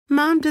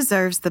Mom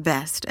deserves the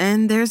best,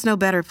 and there's no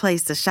better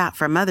place to shop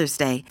for Mother's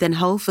Day than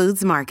Whole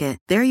Foods Market.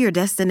 They're your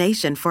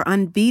destination for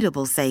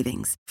unbeatable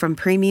savings, from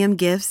premium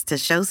gifts to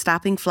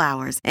show-stopping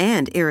flowers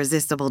and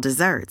irresistible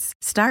desserts.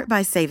 Start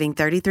by saving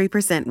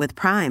 33% with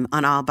Prime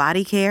on all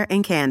body care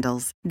and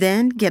candles.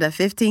 Then get a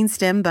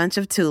 15-stem bunch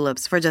of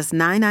tulips for just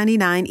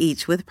 $9.99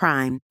 each with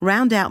Prime.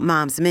 Round out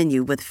Mom's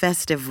menu with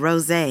festive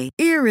rosé,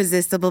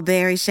 irresistible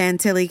berry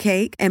chantilly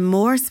cake, and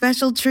more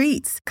special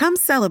treats. Come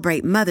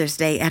celebrate Mother's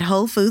Day at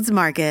Whole Foods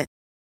Market.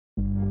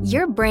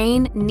 Your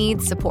brain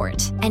needs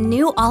support, and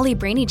new Ollie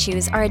Brainy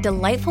Chews are a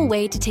delightful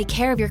way to take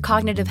care of your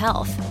cognitive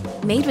health.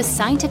 Made with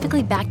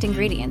scientifically backed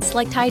ingredients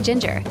like Thai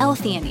ginger,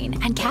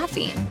 L-theanine, and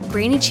caffeine,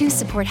 Brainy Chews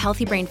support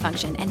healthy brain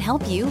function and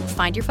help you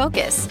find your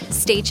focus,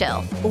 stay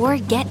chill, or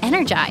get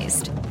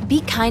energized.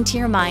 Be kind to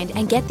your mind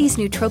and get these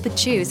nootropic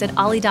chews at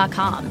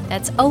ollie.com.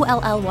 That's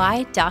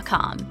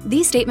OLLY.com.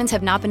 These statements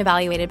have not been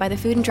evaluated by the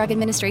Food and Drug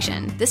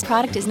Administration. This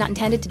product is not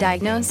intended to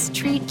diagnose,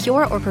 treat,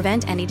 cure, or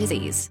prevent any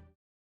disease.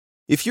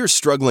 If you're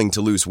struggling to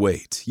lose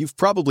weight, you've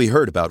probably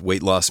heard about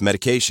weight loss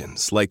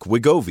medications like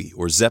Wegovy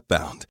or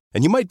Zepbound,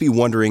 and you might be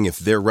wondering if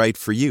they're right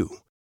for you.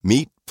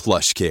 Meet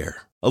PlushCare,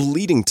 a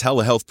leading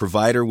telehealth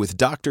provider with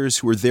doctors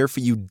who are there for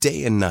you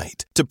day and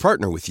night to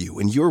partner with you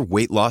in your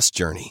weight loss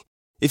journey.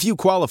 If you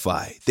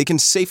qualify, they can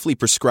safely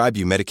prescribe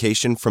you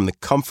medication from the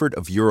comfort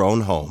of your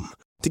own home.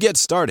 To get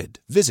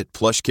started, visit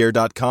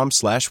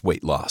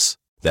plushcare.com/weight-loss.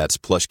 That's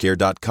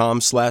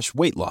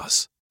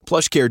plushcare.com/weight-loss.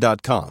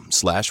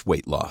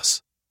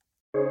 plushcare.com/weight-loss.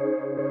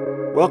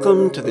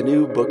 Welcome to the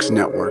New Books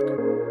Network.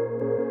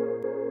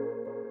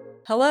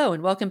 Hello,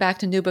 and welcome back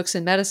to New Books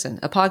in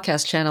Medicine, a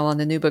podcast channel on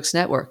the New Books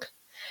Network.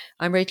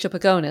 I'm Rachel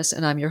Pagonis,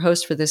 and I'm your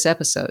host for this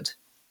episode.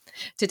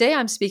 Today,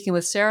 I'm speaking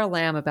with Sarah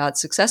Lamb about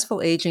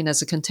successful aging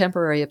as a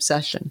contemporary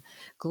obsession,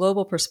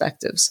 Global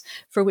Perspectives,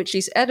 for which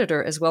she's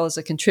editor as well as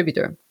a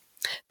contributor,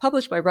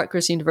 published by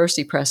Rutgers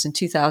University Press in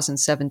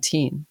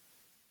 2017.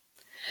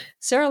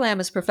 Sarah Lamb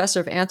is professor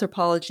of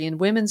anthropology and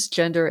women's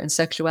gender and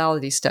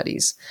sexuality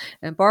studies,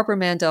 and Barbara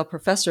Mandel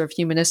professor of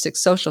humanistic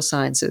social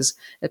sciences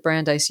at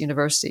Brandeis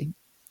University.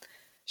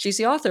 She's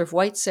the author of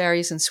White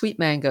Saris and Sweet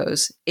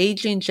Mangoes,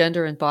 Aging,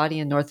 Gender, and Body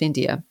in North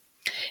India,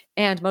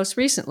 and most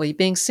recently,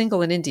 Being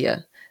Single in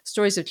India,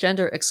 Stories of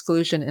Gender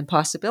Exclusion and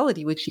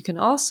Possibility, which you can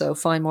also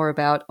find more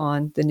about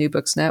on the New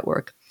Books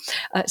Network.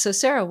 So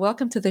Sarah,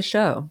 welcome to the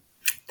show.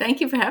 Thank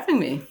you for having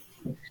me.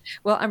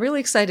 Well, I'm really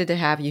excited to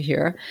have you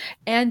here.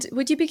 And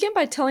would you begin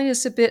by telling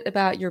us a bit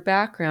about your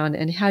background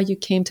and how you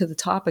came to the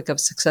topic of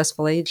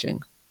successful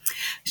aging?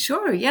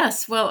 Sure,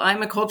 yes. Well,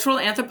 I'm a cultural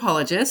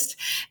anthropologist,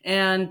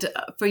 and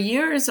for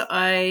years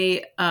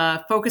I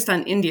focused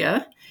on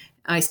India.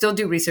 I still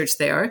do research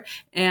there,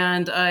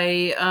 and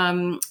I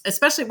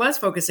especially was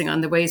focusing on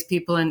the ways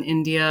people in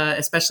India,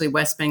 especially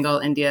West Bengal,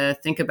 India,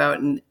 think about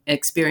and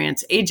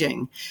experience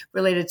aging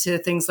related to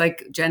things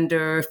like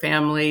gender,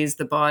 families,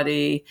 the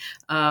body,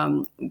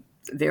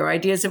 their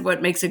ideas of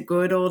what makes a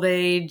good old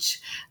age,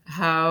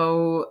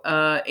 how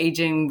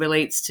aging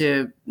relates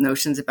to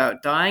notions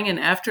about dying and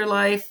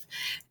afterlife.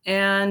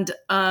 And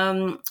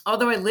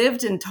although I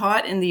lived and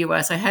taught in the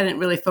U.S., I hadn't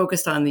really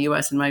focused on the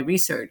U.S. in my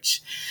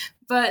research.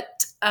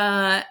 But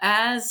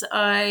as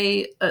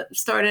I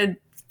started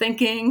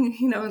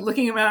thinking,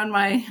 looking around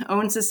my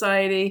own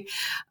society,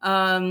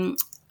 I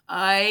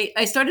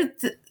started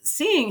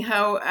seeing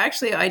how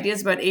actually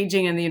ideas about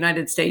aging in the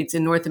United States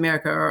and North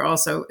America are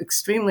also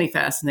extremely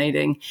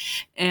fascinating.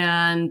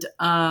 And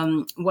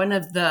one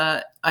of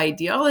the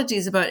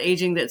ideologies about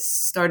aging that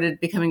started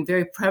becoming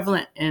very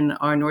prevalent in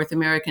our North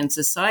American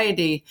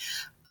society,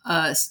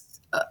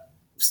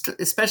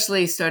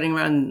 especially starting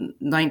around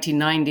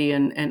 1990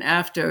 and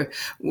after,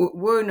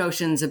 were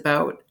notions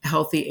about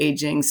healthy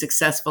aging,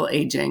 successful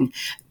aging,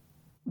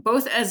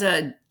 both as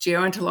a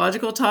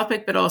gerontological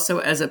topic, but also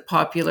as a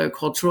popular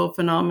cultural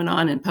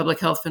phenomenon and public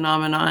health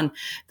phenomenon.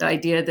 The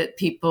idea that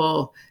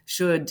people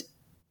should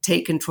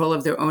take control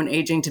of their own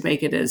aging to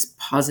make it as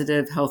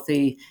positive,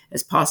 healthy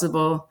as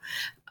possible.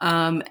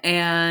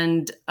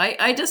 And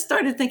I just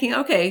started thinking,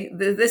 okay,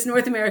 this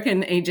North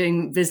American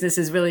aging business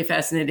is really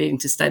fascinating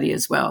to study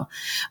as well.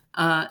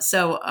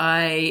 So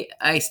I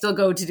still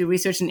go to do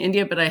research in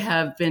India, but I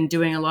have been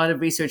doing a lot of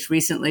research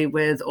recently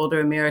with older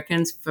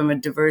Americans from a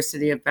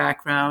diversity of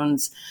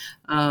backgrounds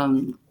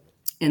in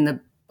the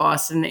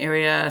Boston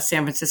area,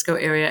 San Francisco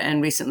area,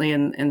 and recently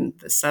in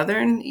the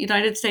southern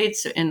United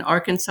States, in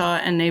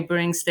Arkansas and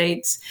neighboring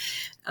states,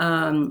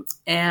 and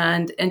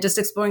just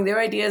exploring their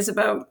ideas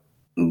about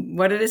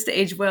what it is to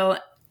age well,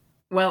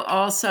 while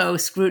also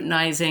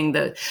scrutinizing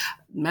the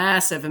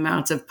massive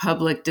amounts of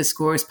public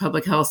discourse,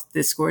 public health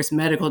discourse,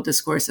 medical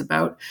discourse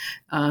about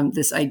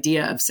this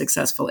idea of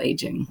successful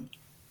aging.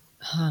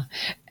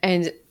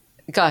 And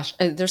gosh,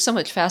 there's so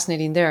much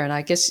fascinating there. And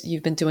I guess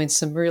you've been doing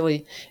some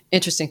really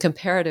interesting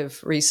comparative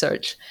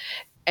research.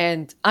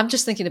 And I'm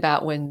just thinking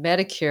about when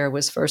Medicare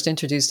was first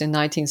introduced in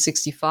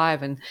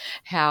 1965 and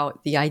how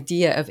the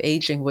idea of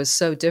aging was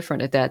so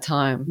different at that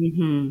time.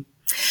 Mm-hmm.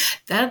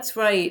 That's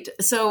right.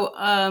 So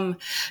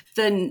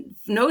the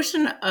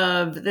notion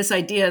of this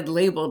idea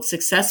labeled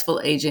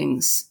successful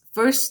aging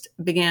first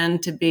began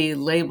to be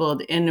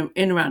labeled in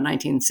around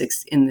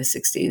 1960 in the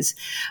 60s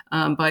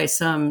by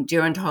some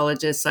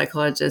gerontologists,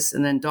 psychologists,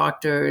 and then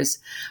doctors.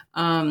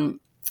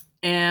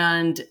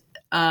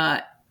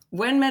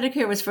 When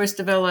Medicare was first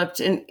developed,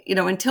 and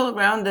until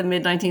around the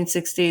mid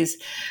 1960s,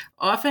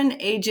 often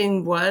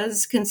aging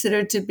was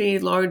considered to be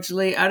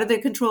largely out of the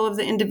control of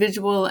the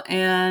individual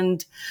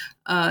and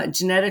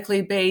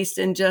genetically based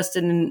and just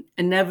an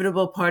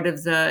inevitable part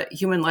of the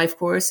human life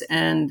course,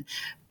 and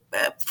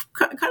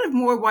kind of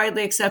more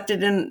widely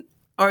accepted in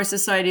our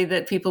society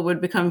that people would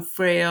become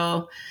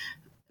frail.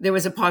 There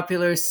was a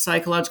popular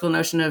psychological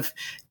notion of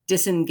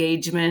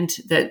disengagement,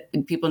 that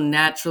people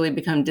naturally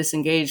become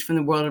disengaged from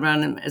the world around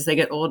them as they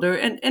get older,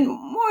 and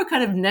more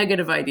kind of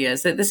negative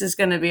ideas that this is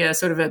going to be a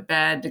sort of a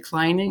bad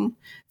declining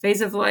phase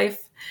of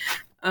life.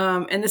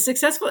 And the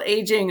successful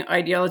aging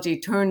ideology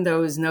turned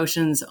those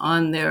notions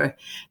on their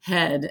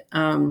head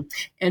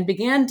and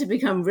began to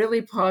become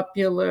really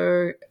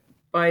popular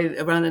by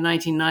around the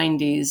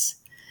 1990s.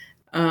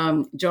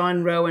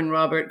 John Rowe and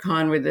Robert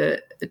Kahn were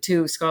the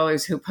two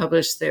scholars who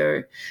published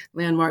their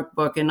landmark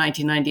book in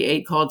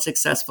 1998 called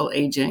Successful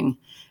Aging.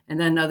 And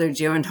then other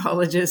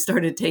gerontologists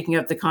started taking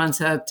up the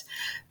concept.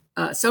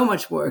 So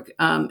much work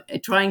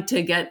trying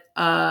to get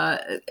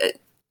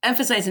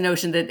emphasize the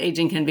notion that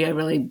aging can be a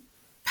really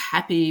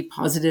happy,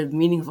 positive,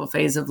 meaningful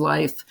phase of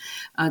life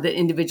that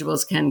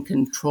individuals can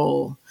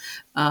control.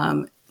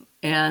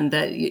 And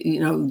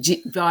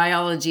that,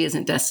 biology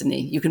isn't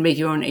destiny. You can make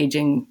your own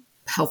aging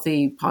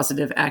healthy,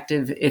 positive,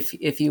 active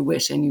if you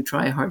wish and you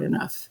try hard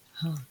enough.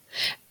 Huh.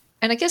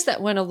 And I guess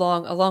that went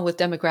along with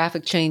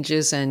demographic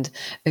changes and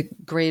a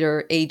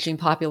greater aging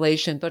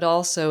population, but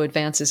also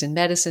advances in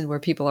medicine where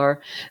people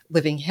are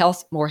living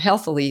more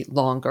healthily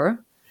longer.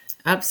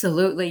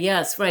 Absolutely.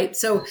 Yes. Right.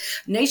 So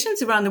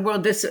nations around the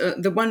world,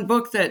 the one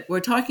book that we're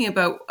talking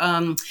about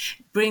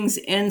brings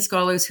in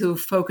scholars who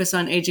focus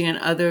on aging in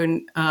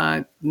other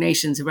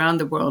nations around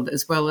the world,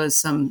 as well as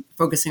some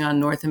focusing on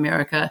North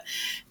America.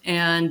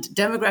 And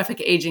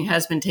demographic aging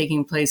has been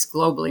taking place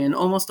globally in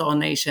almost all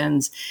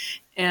nations.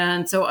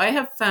 And so I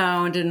have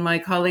found, and my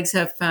colleagues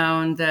have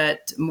found,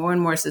 that more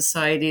and more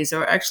societies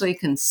are actually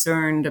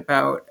concerned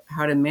about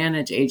how to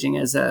manage aging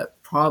as a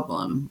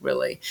problem,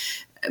 really.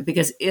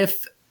 Because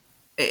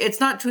it's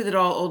not true that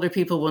all older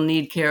people will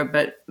need care,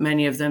 but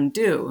many of them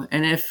do.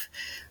 And if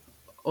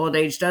old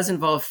age does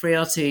involve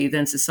frailty,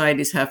 then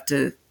societies have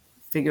to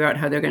figure out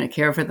how they're going to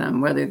care for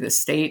them, whether the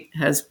state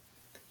has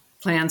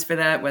plans for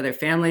that, whether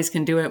families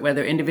can do it,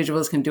 whether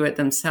individuals can do it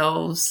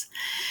themselves.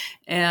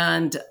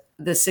 And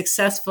the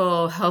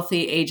successful,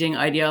 healthy aging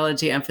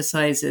ideology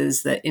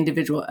emphasizes that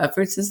individual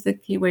efforts is the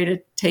key way to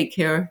take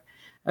care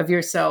of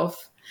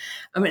yourself.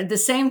 I mean, at the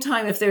same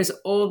time, if there's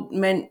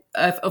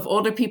if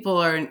older people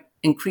are an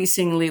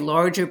increasingly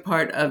larger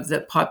part of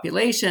the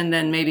population,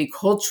 then maybe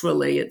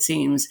culturally, it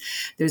seems,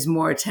 there's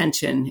more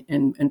attention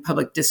in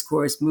public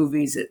discourse,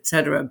 movies, et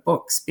cetera,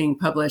 books being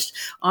published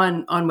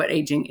on what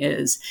aging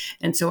is.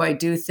 And so I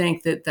do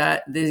think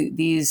that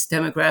these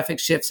demographic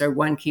shifts are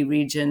one key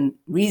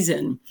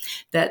reason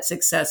that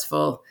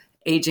successful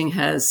aging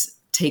has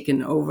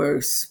taken over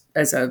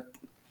as a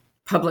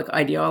public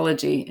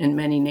ideology in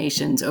many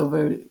nations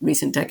over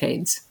recent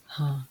decades.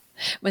 Huh.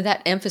 With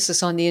that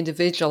emphasis on the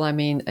individual, I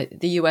mean,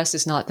 the U.S.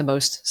 is not the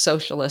most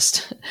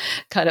socialist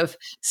kind of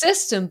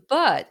system,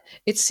 but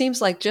it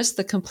seems like just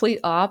the complete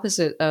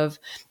opposite of,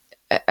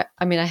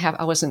 I mean,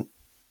 I wasn't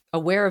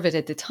aware of it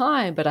at the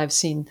time, but I've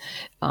seen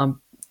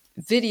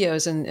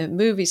videos and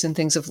movies and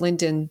things of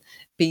Lyndon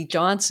B.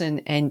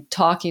 Johnson and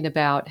talking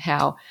about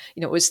how,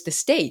 it was the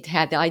state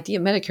the idea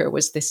of Medicare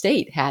was the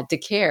state had to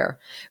care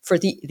for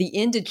the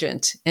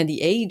indigent and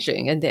the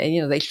aging. And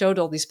they showed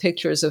all these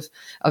pictures of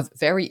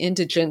very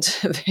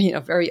indigent,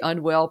 very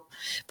unwell,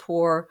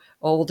 poor,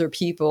 older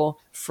people,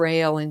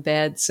 frail in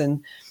beds.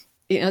 And,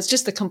 it's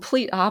just the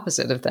complete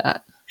opposite of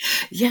that.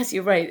 Yes,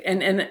 you're right.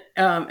 And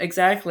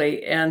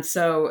exactly. And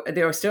so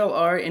there still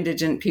are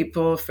indigent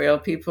people, frail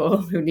people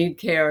who need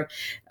care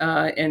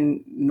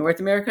in North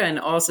America and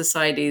all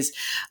societies.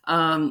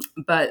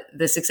 But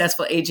the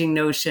successful aging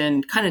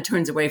notion kind of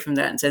turns away from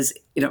that and says,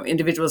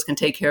 individuals can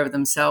take care of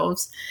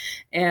themselves.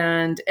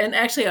 And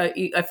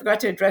actually, I forgot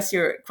to address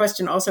your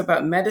question also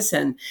about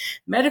medicine.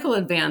 Medical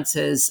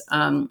advances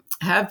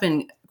have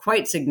been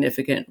quite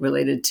significant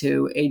related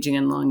to aging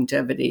and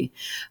longevity.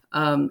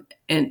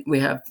 And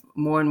we have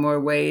more and more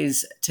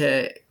ways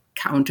to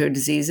counter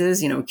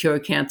diseases, cure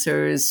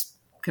cancers,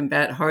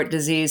 combat heart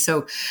disease.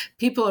 So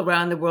people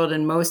around the world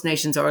in most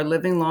nations are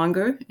living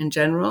longer in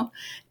general.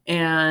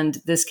 And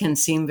this can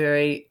seem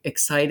very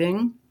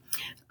exciting.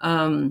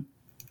 I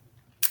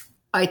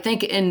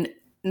think in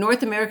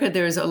North America,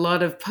 there's a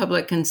lot of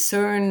public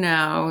concern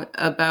now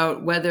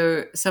about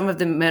whether some of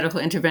the medical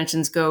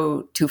interventions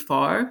go too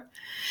far.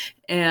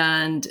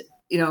 And,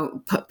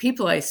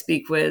 people I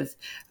speak with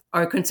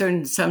are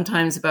concerned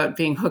sometimes about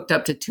being hooked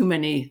up to too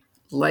many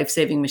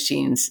life-saving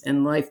machines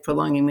and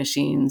life-prolonging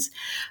machines.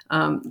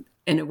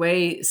 In a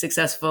way,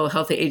 successful,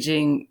 healthy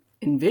aging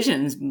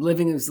envisions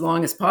living as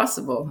long as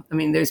possible. I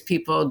mean, there's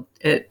people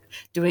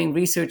doing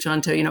research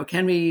onto,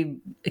 can we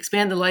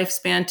expand the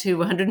lifespan to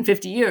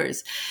 150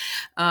 years?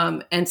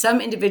 And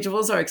some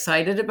individuals are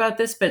excited about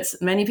this, but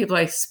many people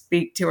I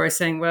speak to are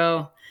saying,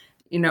 well,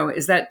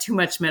 is that too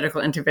much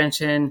medical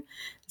intervention?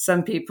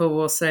 Some people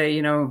will say,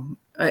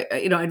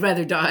 I'd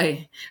rather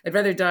die. I'd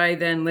rather die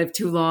than live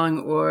too long,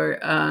 or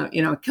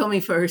kill me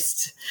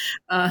first.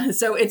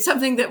 So it's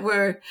something that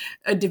we're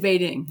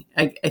debating,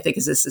 I think,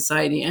 as a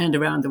society and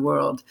around the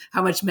world.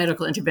 How much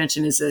medical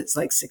intervention is it's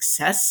like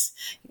success,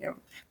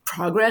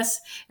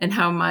 progress, and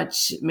how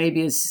much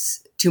maybe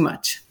is too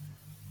much.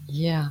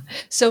 Yeah.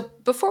 So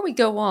before we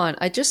go on,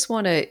 I just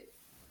want to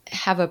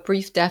have a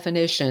brief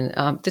definition.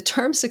 The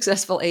term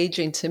successful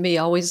aging to me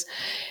always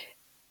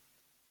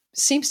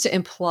seems to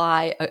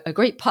imply a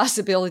great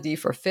possibility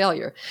for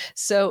failure.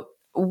 So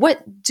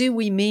what do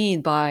we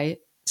mean by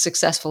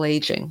successful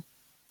aging?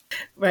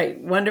 Right.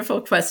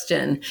 Wonderful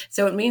question.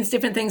 So it means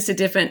different things to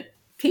different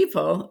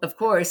people, of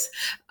course.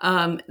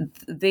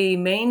 The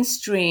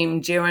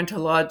mainstream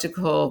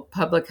gerontological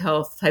public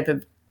health type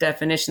of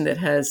definition that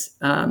has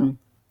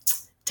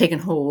taken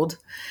hold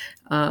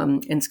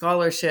in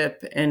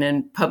scholarship and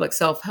in public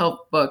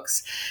self-help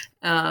books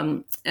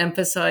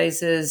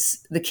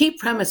emphasizes the key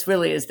premise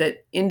really is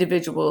that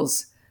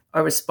individuals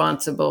are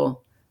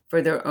responsible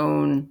for their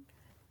own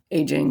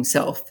aging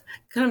self,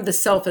 kind of the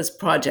self as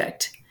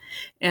project,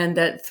 and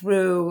that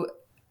through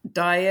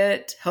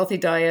diet, healthy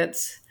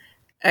diets,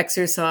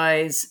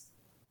 exercise,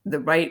 the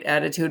right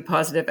attitude,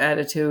 positive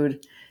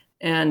attitude,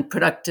 and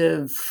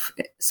productive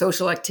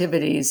social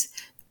activities,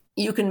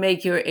 you can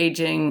make your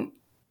aging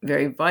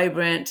very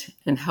vibrant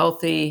and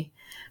healthy.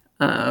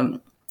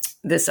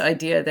 This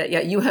idea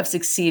that, you have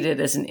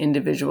succeeded as an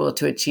individual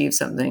to achieve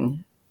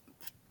something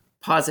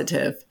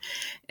positive,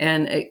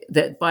 and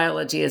that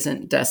biology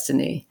isn't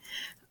destiny.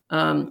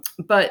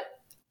 But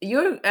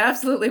you're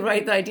absolutely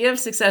right. The idea of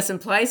success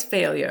implies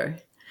failure.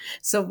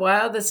 So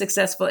while the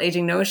successful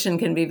aging notion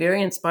can be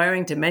very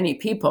inspiring to many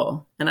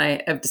people, and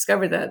I have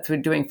discovered that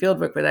through doing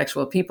fieldwork with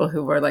actual people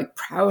who are like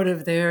proud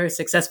of their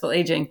successful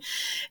aging,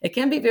 it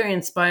can be very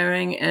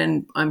inspiring.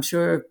 And I'm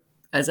sure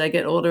as I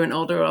get older and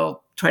older,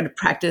 I'll try to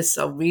practice.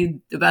 I'll read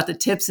about the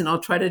tips and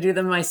I'll try to do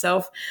them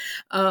myself.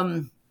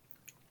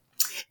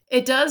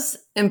 It does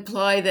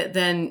imply that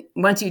then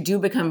once you do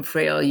become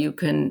frail, you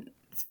can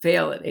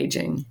fail at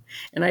aging.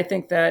 And I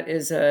think that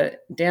is a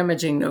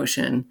damaging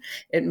notion.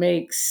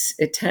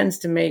 It tends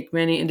to make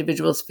many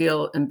individuals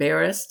feel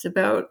embarrassed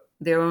about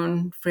their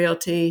own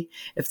frailty.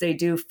 If they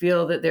do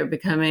feel that they're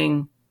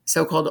becoming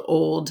so-called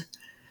old,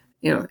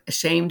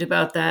 ashamed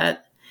about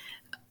that.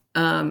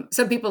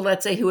 Some people,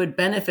 let's say, who would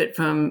benefit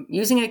from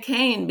using a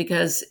cane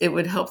because it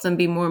would help them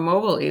be more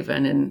mobile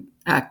even and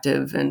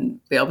active and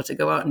be able to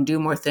go out and do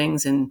more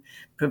things and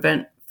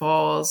prevent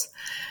falls.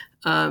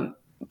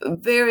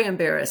 Very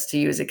embarrassed to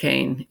use a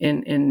cane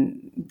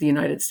in the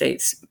United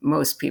States,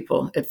 most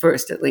people, at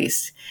first at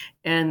least.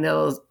 And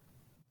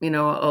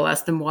I'll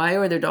ask them why,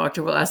 or their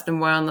doctor will ask them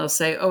why, and they'll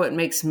say, oh, it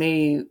makes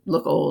me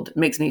look old. It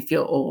makes me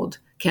feel old.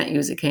 Can't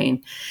use a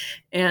cane.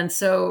 And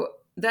so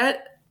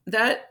that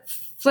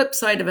flip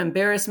side of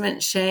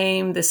embarrassment,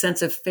 shame, the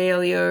sense of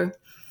failure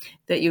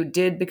that you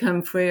did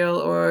become frail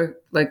or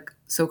like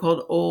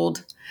so-called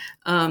old,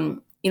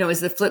 is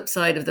the flip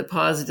side of the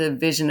positive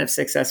vision of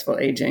successful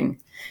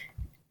aging.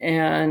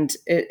 And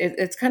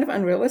it's kind of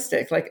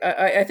unrealistic. Like,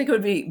 I think it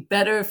would be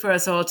better for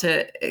us all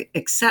to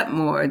accept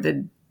more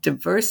the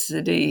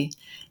diversity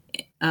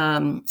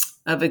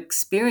of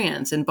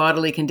experience and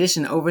bodily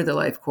condition over the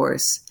life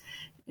course.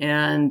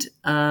 And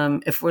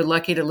if we're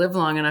lucky to live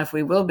long enough,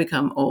 we will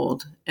become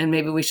old. And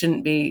maybe we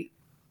shouldn't be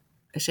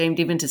ashamed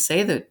even to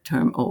say the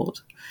term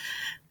old.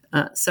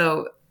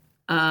 So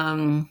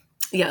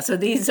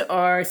these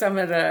are some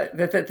of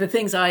the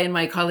things I and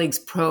my colleagues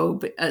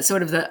probe,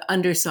 sort of the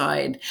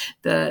underside,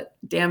 the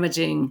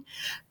damaging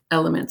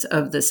elements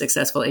of the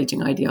successful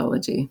aging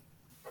ideology.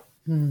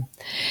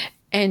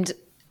 And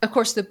of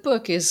course, the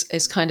book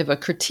is kind of a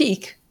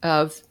critique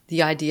of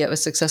the idea of a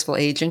successful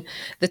aging.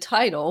 The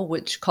title,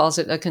 which calls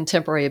it a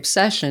contemporary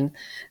obsession,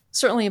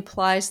 certainly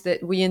implies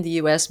that we in the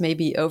U.S. may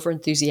be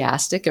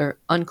overenthusiastic or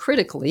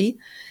uncritically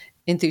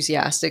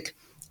enthusiastic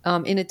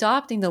in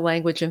adopting the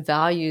language and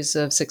values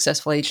of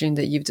successful aging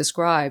that you've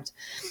described.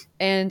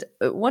 And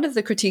one of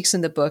the critiques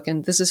in the book,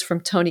 and this is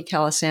from Tony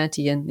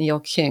Calasanti and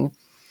Neil King,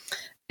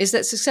 is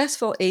that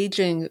successful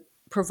aging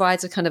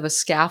provides a kind of a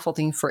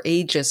scaffolding for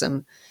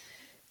ageism.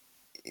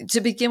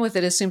 To begin with,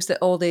 it assumes that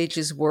old age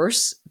is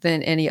worse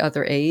than any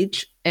other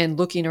age, and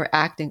looking or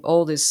acting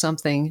old is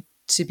something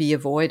to be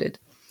avoided.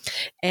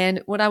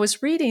 And when I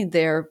was reading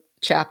their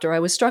chapter, I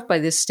was struck by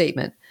this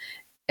statement.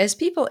 As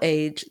people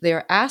age, they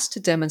are asked to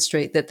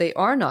demonstrate that they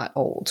are not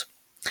old,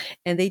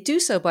 and they do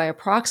so by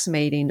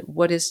approximating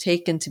what is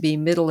taken to be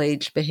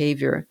middle-aged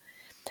behavior.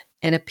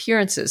 and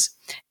appearances.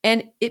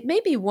 And it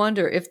made me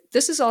wonder if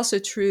this is also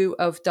true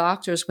of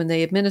doctors when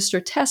they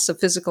administer tests of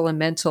physical and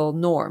mental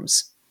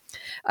norms,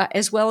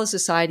 as well as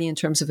society in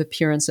terms of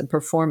appearance and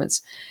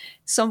performance.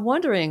 So I'm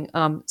wondering,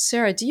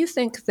 Sarah, do you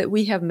think that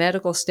we have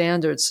medical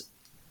standards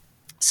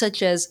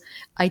such as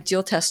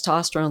ideal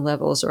testosterone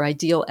levels or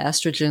ideal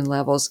estrogen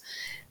levels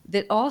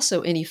that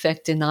also in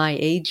effect deny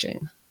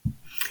aging?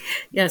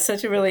 Yeah,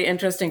 such a really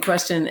interesting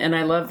question. And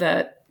I love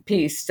that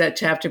piece, that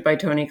chapter by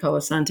Toni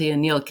Colasanti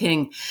and Neil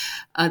King,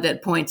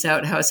 that points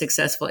out how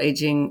successful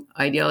aging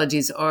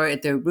ideologies are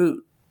at their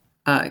root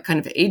kind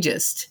of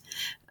ageist,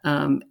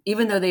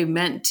 even though they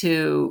meant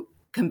to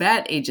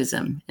combat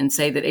ageism and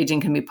say that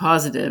aging can be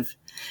positive.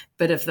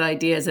 But if the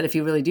idea is that if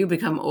you really do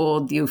become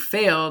old, you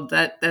failed,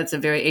 that's a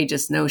very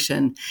ageist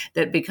notion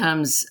that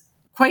becomes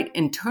quite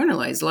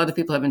internalized. A lot of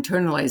people have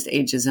internalized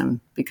ageism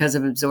because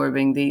of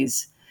absorbing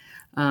these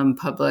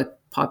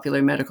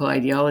popular medical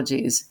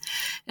ideologies.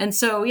 And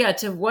so, yeah,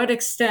 to what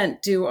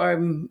extent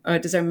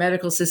does our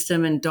medical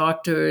system and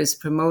doctors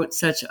promote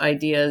such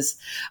ideas?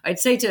 I'd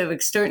say to a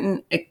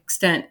certain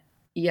extent,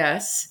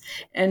 yes,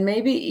 and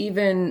maybe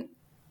even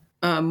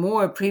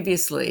more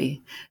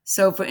previously.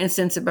 So, for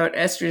instance, about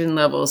estrogen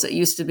levels, it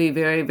used to be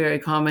very, very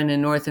common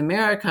in North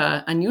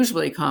America,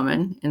 unusually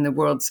common in the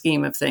world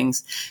scheme of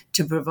things,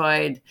 to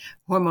provide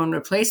hormone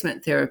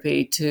replacement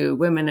therapy to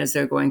women as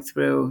they're going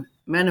through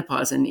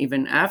menopause and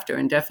even after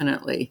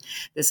indefinitely.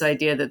 This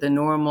idea that the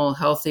normal,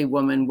 healthy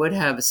woman would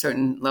have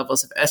certain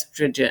levels of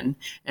estrogen,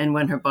 and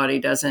when her body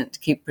doesn't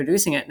keep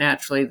producing it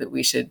naturally, that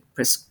we should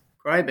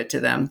prescribe it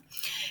to them.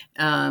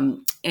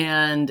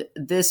 And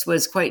this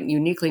was quite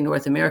uniquely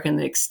North American,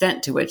 the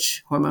extent to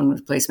which hormone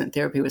replacement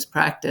therapy was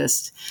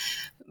practiced.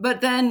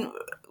 But then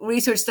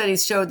research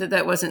studies showed that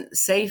that wasn't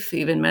safe,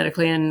 even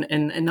medically,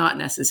 and not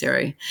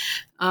necessary.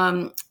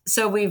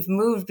 So we've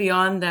moved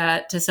beyond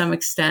that to some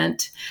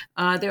extent.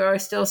 There are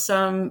still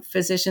some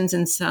physicians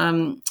and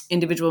some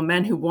individual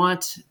men who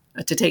want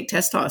to take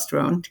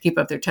testosterone to keep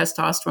up their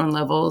testosterone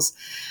levels.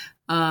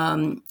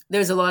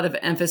 There's a lot of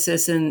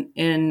emphasis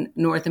in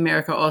North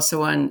America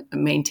also on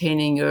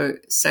maintaining your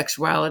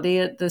sexuality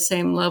at the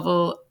same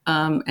level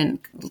and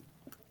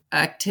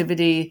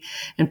activity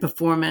and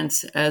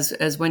performance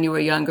as when you were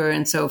younger.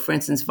 And so, for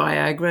instance,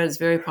 Viagra is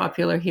very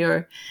popular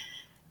here,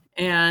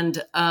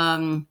 and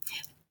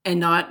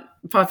not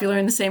popular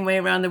in the same way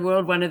around the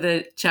world. One of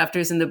the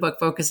chapters in the book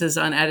focuses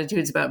on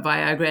attitudes about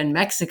Viagra in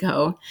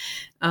Mexico.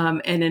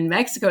 And in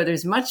Mexico,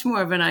 there's much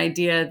more of an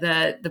idea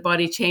that the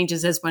body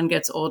changes as one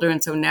gets older.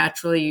 And so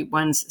naturally,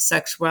 one's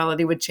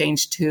sexuality would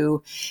change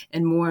too.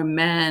 And more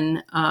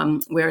men,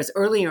 whereas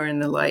earlier in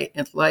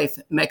life,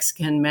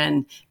 Mexican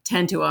men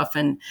tend to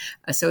often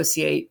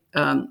associate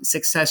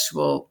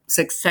successful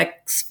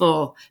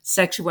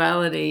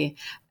sexuality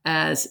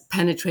as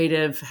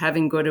penetrative,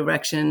 having good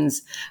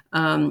erections.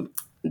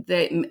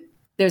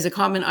 There's a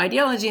common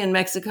ideology in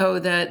Mexico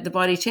that the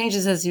body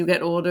changes as you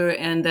get older,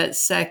 and that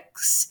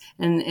sex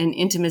and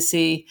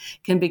intimacy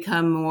can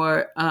become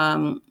more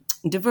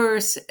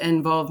diverse,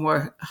 involve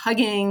more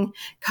hugging,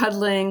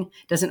 cuddling,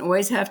 doesn't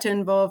always have to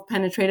involve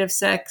penetrative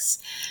sex,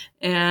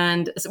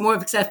 and it's more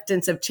of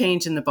acceptance of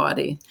change in the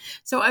body.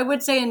 So I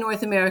would say in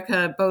North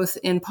America, both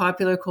in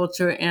popular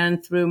culture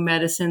and through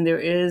medicine, there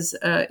is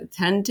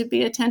tend to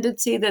be a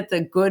tendency that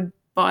the good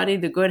body,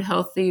 the good,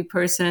 healthy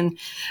person,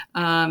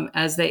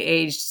 as they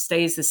age,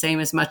 stays the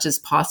same as much as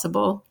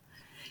possible.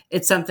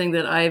 It's something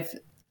that I've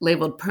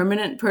labeled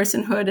permanent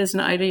personhood as an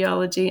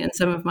ideology in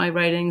some of my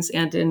writings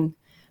and in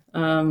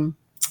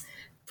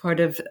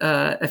part of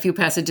a few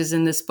passages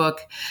in this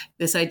book.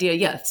 This idea,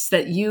 yes,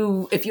 that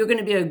if you're going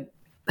to be a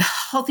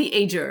healthy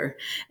ager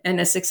and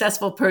a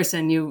successful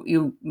person,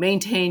 you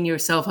maintain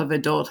yourself of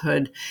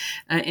adulthood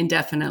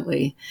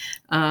indefinitely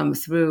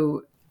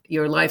through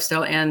your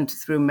lifestyle and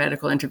through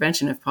medical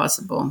intervention, if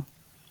possible.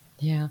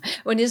 Yeah.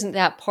 Well, and isn't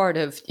that part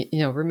of,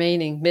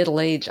 remaining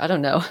middle-aged? I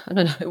don't know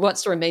who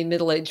wants to remain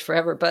middle-aged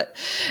forever, but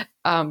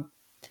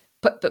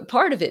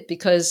part of it,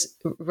 because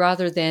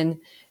rather than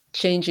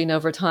changing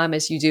over time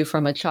as you do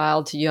from a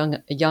child to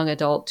a young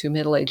adult to a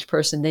middle-aged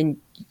person, then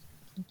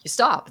you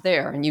stop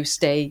there and you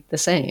stay the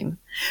same.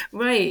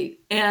 Right.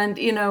 And,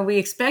 we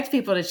expect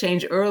people to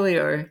change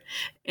earlier.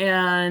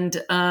 And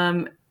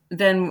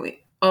then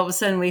all of a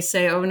sudden we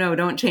say, oh, no,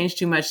 don't change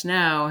too much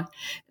now.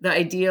 The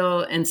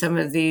ideal in some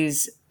of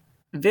these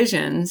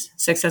visions,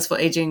 successful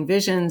aging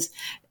visions,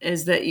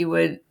 is that you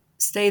would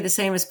stay the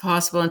same as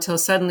possible until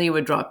suddenly you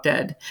would drop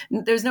dead.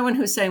 There's no one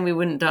who's saying we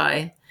wouldn't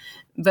die,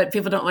 but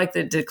people don't like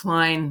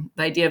the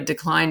idea of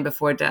decline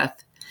before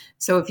death.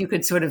 So if you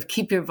could sort of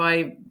keep your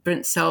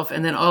vibrant self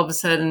and then all of a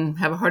sudden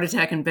have a heart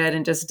attack in bed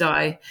and just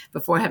die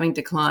before having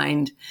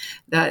declined,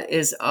 that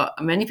is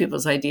many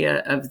people's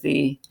idea of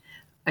the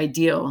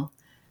ideal.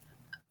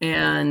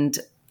 And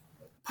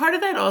part of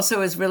that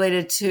also is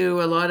related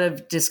to a lot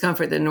of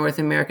discomfort that North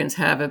Americans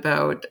have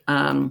about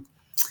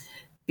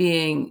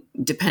being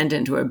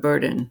dependent or a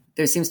burden.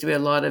 There seems to be a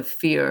lot of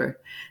fear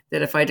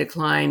that if I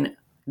decline,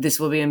 this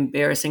will be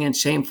embarrassing and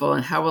shameful.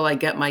 And how will I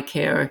get my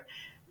care?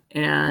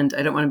 and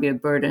I don't want to be a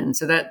burden.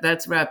 So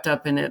that's wrapped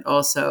up in it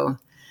also.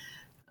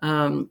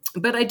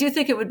 But I do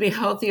think it would be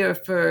healthier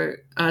for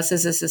us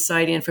as a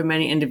society and for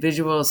many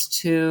individuals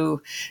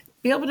to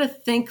be able to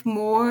think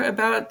more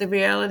about the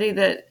reality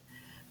that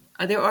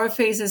there are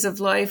phases of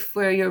life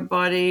where your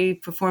body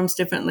performs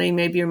differently,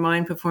 maybe your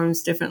mind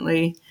performs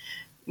differently.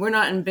 We're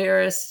not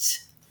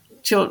embarrassed.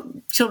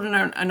 Children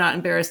are not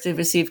embarrassed to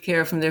receive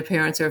care from their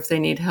parents or if they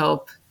need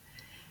help.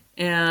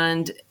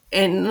 And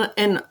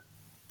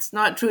it's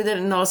not true that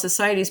in all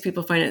societies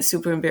people find it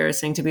super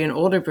embarrassing to be an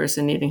older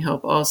person needing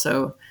help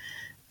also.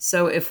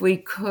 So if we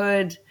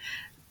could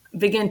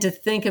begin to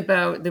think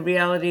about the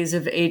realities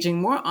of aging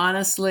more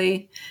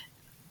honestly,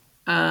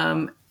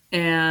 and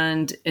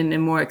in a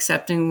more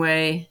accepting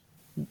way,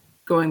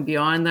 going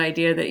beyond the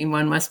idea that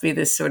one must be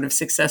this sort of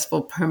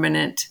successful,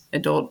 permanent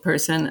adult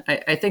person,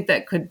 I think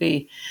that could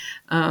be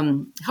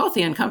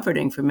healthy and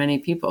comforting for many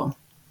people.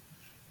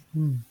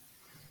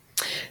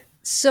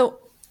 So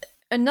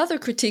another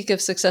critique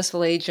of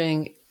successful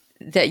aging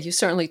that you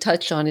certainly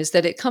touched on is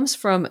that it comes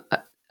from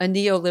a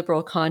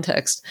neoliberal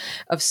context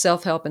of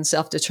self-help and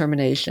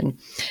self-determination.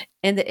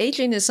 And the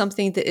aging is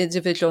something the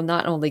individual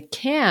not only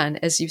can,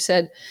 as you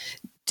said,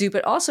 do,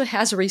 but also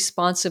has a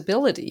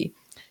responsibility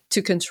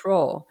to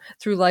control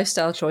through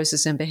lifestyle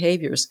choices and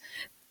behaviors.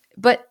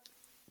 But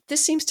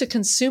this seems to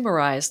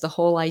consumerize the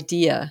whole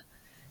idea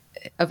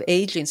of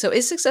aging. So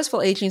is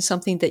successful aging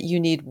something that you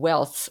need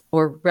wealth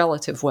or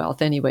relative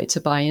wealth anyway to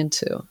buy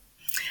into?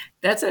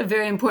 That's a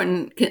very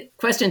important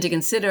question to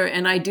consider.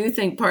 And I do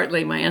think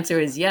partly my answer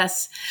is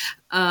yes.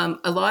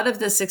 A lot of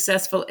the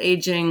successful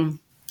aging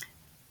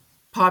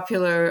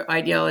popular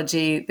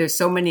ideology, there's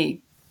so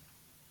many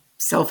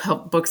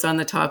self-help books on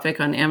the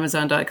topic on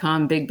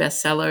Amazon.com, big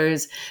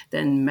bestsellers,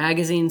 then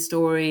magazine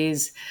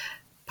stories,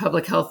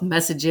 public health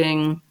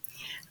messaging.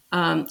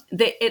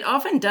 It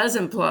often does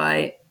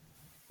imply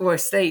or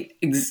state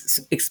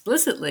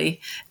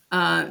explicitly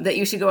that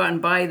you should go out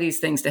and buy these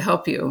things to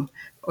help you,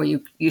 or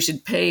you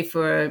should pay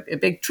for a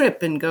big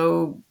trip and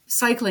go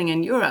cycling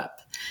in Europe.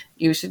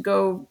 You should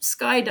go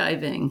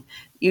skydiving.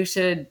 You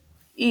should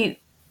eat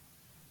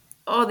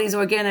all these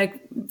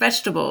organic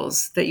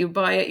vegetables that you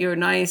buy at your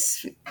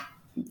nice,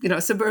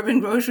 suburban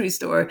grocery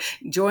store.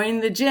 Join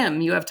the gym.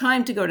 You have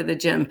time to go to the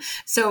gym.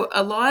 So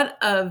a lot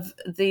of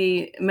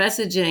the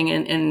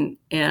messaging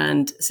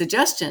and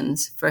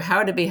suggestions for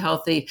how to be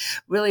healthy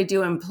really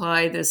do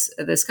imply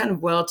this kind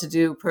of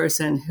well-to-do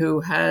person who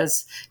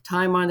has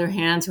time on their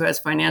hands, who has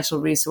financial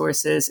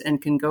resources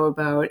and can go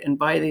about and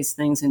buy these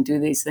things and do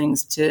these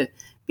things to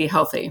be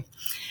healthy.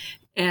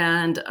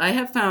 And I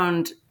have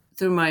found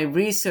through my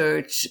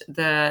research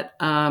that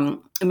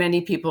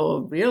many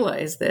people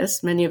realize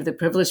this. Many of the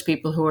privileged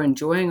people who are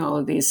enjoying all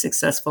of these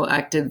successful,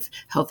 active,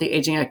 healthy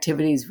aging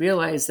activities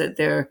realize that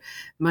their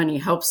money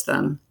helps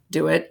them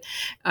do it.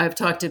 I've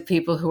talked to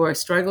people who are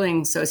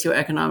struggling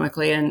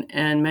socioeconomically,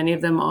 and many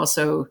of them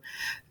also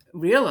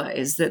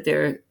realize that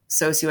their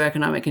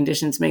socioeconomic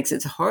conditions makes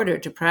it harder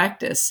to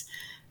practice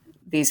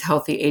these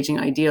healthy aging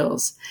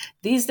ideals.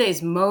 These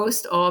days,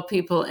 most all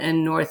people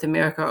in North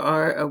America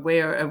are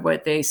aware of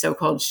what they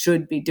so-called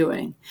should be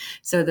doing.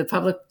 So the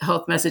public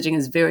health messaging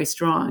is very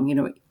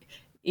strong.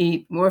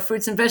 Eat more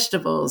fruits and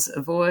vegetables,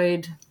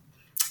 avoid,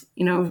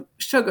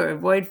 sugar,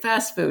 avoid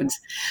fast foods.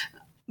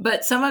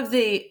 But some of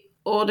the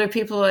older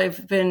people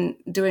I've been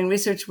doing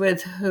research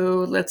with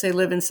who, let's say,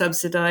 live in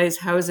subsidized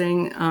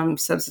housing,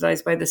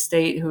 subsidized by the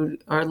state, who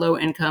are low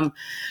income,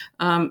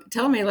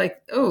 tell me I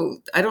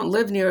don't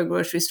live near a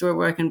grocery store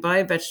where I can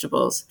buy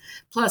vegetables.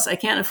 Plus, I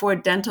can't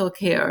afford dental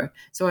care.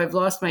 So I've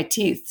lost my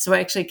teeth. So I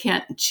actually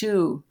can't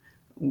chew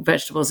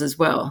vegetables as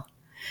well.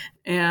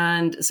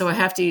 And so I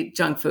have to eat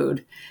junk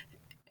food.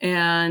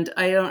 And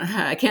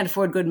I can't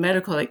afford good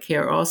medical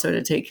care also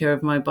to take care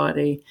of my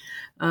body.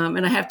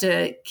 And I have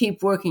to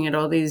keep working at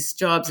all these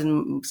jobs,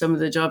 and some of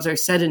the jobs are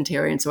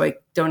sedentary, and so I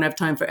don't have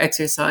time for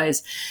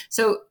exercise.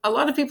 So a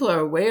lot of people are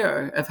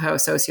aware of how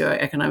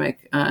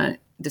socioeconomic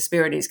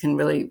disparities can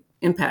really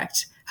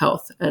impact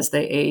health as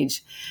they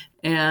age.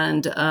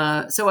 And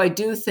so I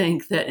do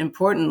think that,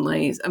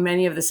 importantly,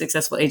 many of the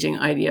successful aging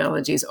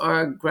ideologies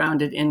are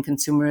grounded in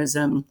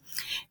consumerism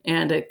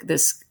and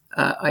this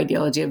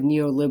ideology of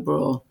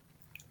neoliberal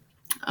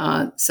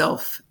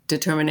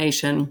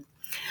self-determination.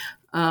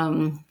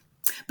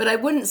 But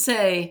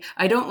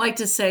I don't like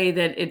to say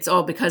that it's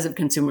all because of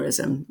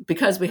consumerism,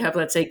 because we have,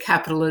 let's say,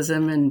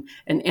 capitalism and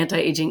an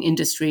anti-aging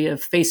industry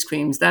of face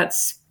creams.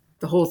 That's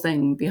the whole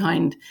thing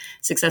behind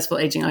successful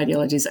aging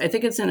ideologies. I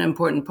think it's an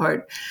important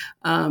part,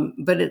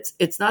 but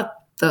it's not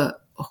the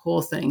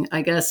whole thing.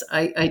 I guess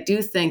I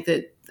do think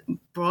that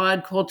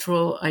broad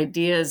cultural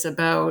ideas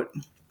about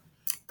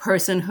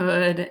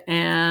personhood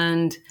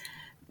and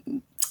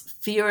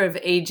fear of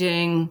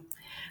aging,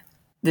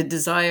 the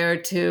desire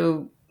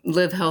to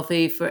live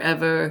healthy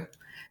forever,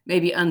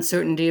 maybe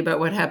uncertainty about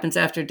what happens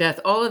after death,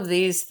 all of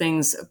these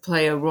things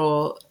play a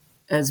role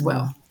as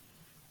well.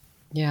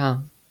 Yeah.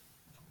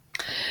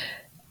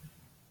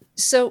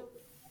 So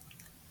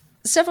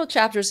Several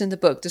chapters in the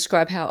book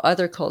describe how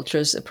other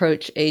cultures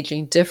approach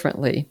aging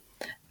differently,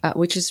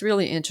 which is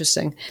really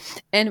interesting.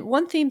 And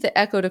one theme that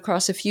echoed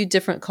across a few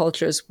different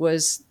cultures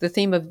was the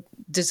theme of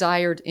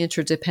desired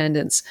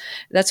interdependence.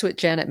 That's what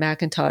Janet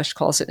McIntosh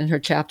calls it in her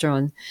chapter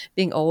on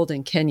being old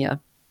in Kenya.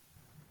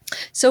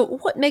 So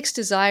what makes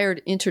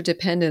desired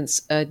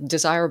interdependence a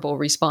desirable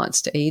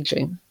response to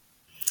aging?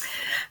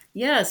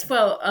 Yes,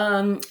 well,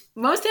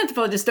 most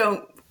anthropologists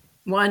don't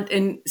want,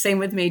 and same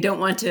with me, don't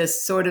want to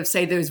sort of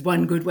say there's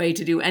one good way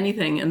to do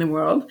anything in the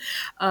world.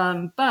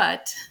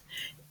 But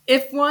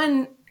if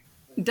one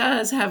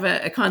does have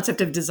a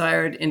concept of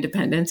desired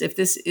independence, if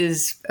this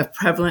is a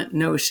prevalent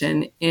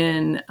notion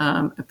in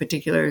a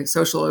particular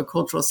social or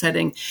cultural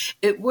setting,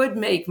 it would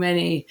make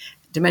many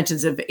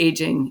dimensions of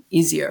aging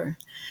easier.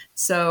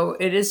 So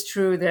it is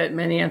true that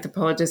many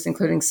anthropologists,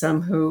 including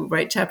some who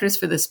write chapters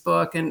for this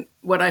book, and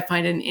what I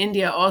find in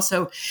India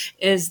also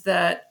is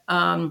that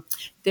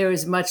there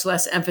is much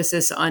less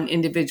emphasis on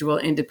individual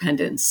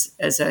independence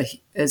as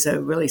a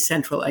really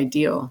central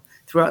ideal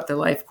throughout the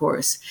life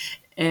course.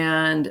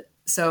 And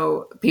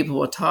so people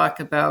will talk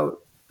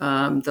about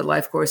the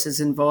life courses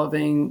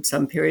involving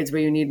some periods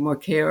where you need more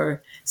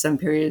care, some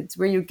periods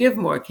where you give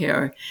more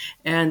care,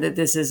 and that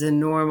this is a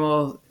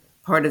normal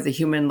part of the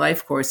human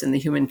life course and the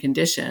human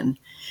condition.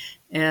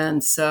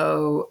 And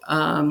so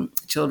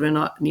children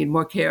need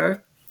more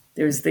care.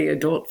 There's the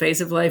adult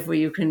phase of life where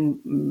you can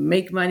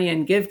make money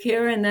and give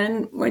care. And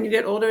then when you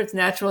get older, it's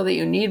natural that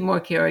you need more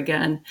care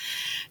again.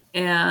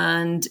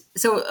 And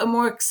so a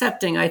more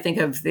accepting, I think,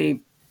 of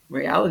the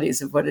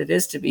realities of what it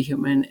is to be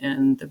human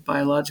and the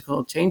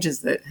biological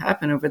changes that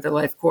happen over the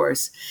life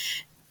course.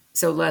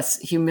 So less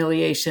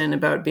humiliation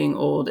about being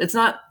old. It's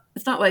not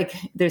like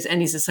there's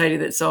any society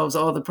that solves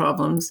all the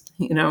problems,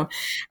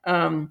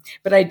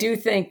 but I do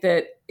think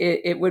that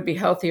it would be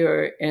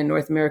healthier in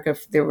North America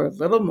if there were a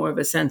little more of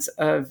a sense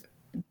of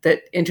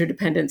that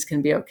interdependence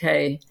can be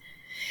okay.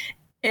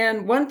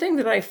 And one thing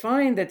that I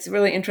find that's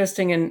really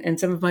interesting in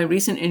some of my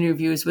recent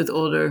interviews with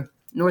older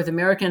North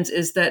Americans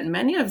is that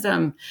many of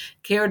them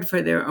cared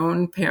for their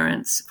own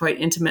parents quite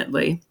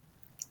intimately.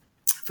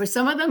 For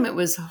some of them, it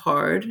was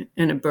hard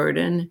and a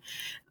burden,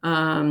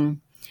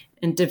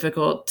 and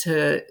difficult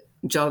to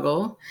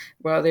juggle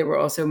while they were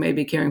also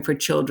maybe caring for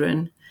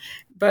children.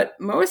 But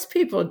most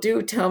people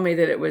do tell me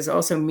that it was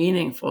also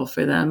meaningful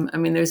for them. I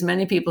mean, there's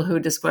many people who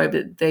describe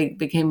that they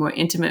became more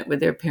intimate with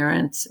their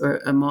parents or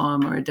a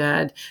mom or a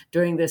dad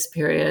during this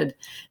period,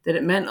 that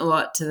it meant a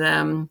lot to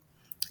them.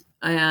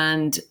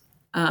 And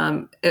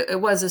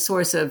it was a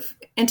source of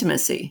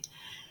intimacy.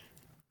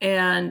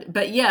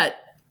 But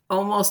yet,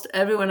 almost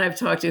everyone I've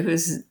talked to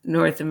who's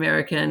North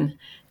American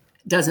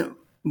doesn't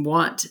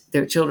want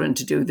their children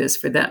to do this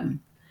for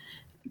them.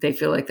 They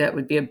feel like that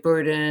would be a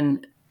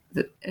burden,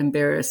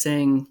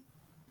 embarrassing,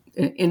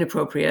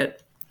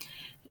 inappropriate.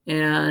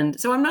 And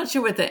so I'm not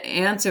sure what the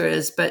answer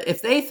is, but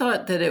if they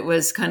thought that it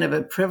was kind of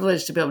a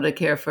privilege to be able to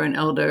care for an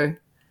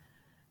elder,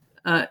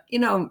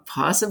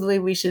 possibly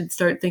we should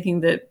start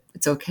thinking that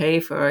it's okay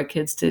for our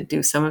kids to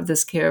do some of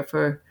this care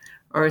for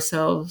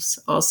ourselves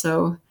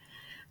also.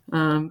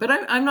 But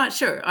I'm not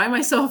sure. I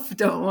myself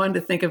don't want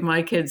to think of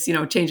my kids,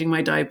 changing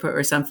my diaper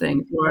or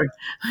something, or,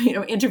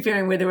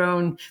 interfering with their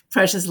own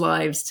precious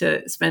lives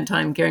to spend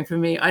time caring for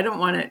me. I don't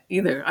want it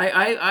either.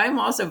 I'm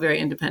also very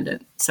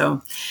independent.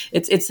 So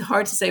it's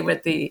hard to say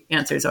what the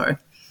answers are.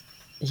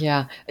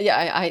 Yeah.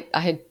 I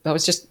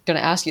was just going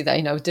to ask you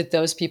that, did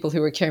those people who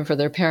were caring for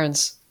their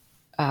parents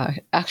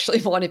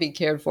actually want to be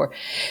cared for?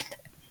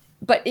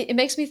 But it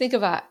makes me think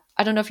of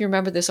I don't know if you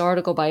remember this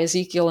article by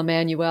Ezekiel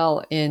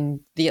Emanuel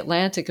in The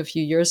Atlantic a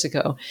few years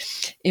ago,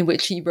 in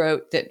which he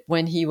wrote that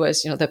when he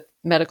was, the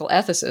medical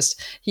ethicist,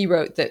 he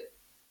wrote that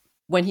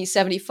when he's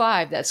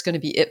 75, that's going to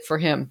be it for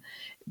him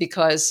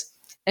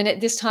and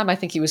at this time, I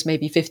think he was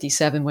maybe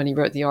 57 when he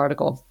wrote the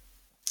article.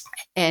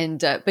 And,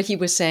 but he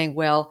was saying,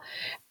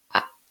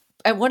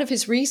 and one of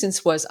his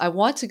reasons was, I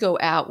want to go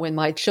out when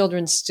my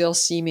children still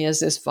see me as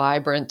this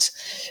vibrant,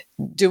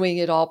 doing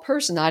it all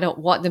person. I don't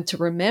want them to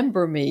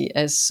remember me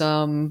as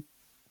some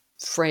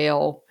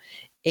frail,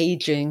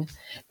 aging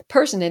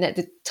person. And at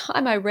the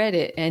time I read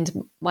it, and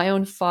my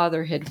own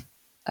father had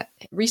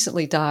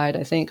recently died,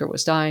 I think, or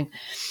was dying.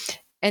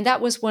 And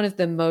that was one of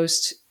the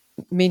most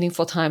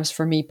meaningful times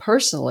for me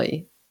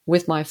personally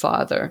with my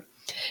father.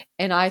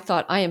 And I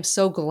thought, I am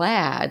so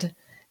glad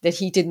that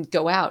he didn't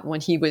go out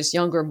when he was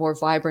younger, more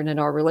vibrant,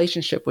 and our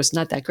relationship was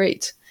not that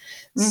great.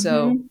 Mm-hmm.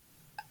 So,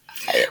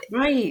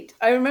 right.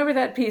 I remember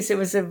that piece. It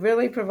was a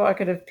really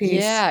provocative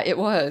piece. Yeah, it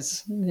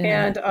was.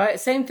 Yeah. And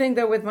same thing,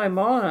 though, with my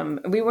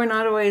mom. We were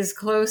not always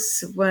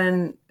close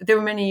when there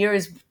were many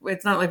years.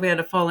 It's not like we had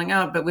a falling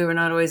out, but we were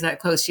not always that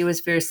close. She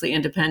was fiercely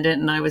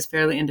independent and I was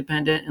fairly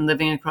independent and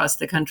living across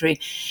the country.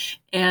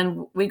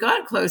 And we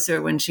got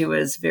closer when she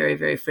was very,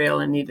 very frail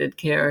and needed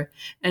care.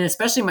 And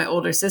especially my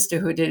older sister,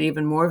 who did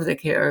even more of the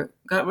care,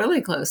 got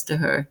really close to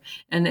her.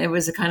 And it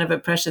was a kind of a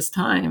precious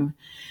time.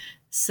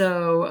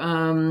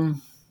 So,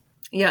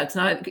 it's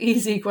not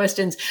easy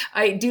questions.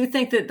 I do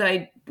think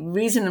that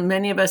reason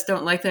many of us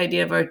don't like the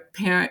idea of our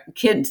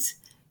kids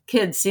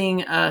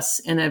seeing us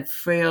in a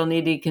frail,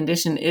 needy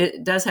condition,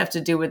 it does have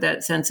to do with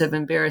that sense of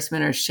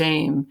embarrassment or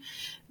shame,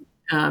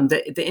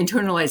 the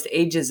internalized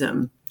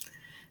ageism,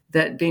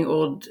 that being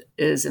old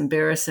is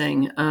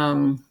embarrassing.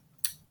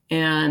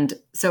 And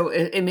so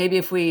maybe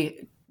if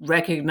we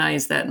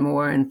recognize that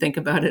more and think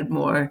about it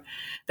more,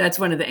 that's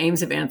one of the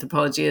aims of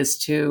anthropology, is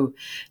to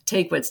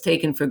take what's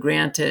taken for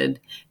granted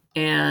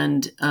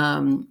and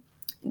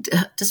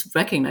just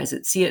recognize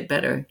it, see it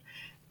better,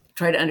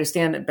 try to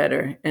understand it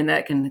better. And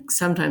that can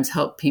sometimes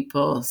help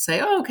people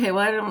say, oh, okay,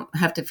 well, I don't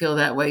have to feel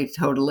that way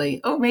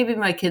totally. Oh, maybe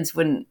my kids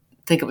wouldn't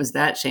think it was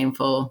that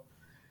shameful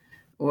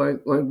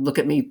or look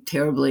at me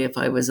terribly if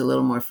I was a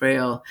little more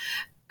frail.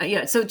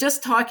 So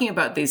just talking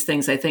about these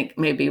things, I think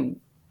maybe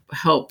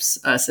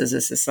helps us as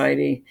a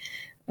society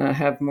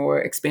have more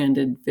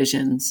expanded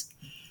visions.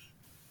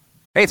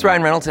 Hey, it's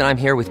Ryan Reynolds, and I'm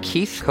here with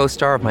Keith,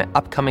 co-star of my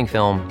upcoming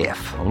film,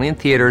 If, only in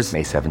theaters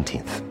May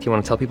 17th. Do you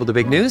want to tell people the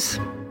big news?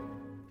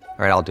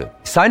 All right, I'll do it.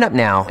 Sign up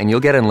now and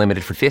you'll get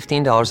unlimited for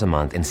 $15 a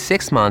month and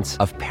 6 months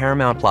of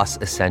Paramount Plus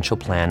Essential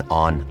Plan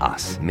on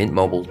us.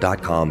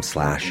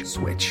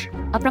 MintMobile.com/switch.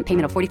 Upfront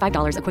payment of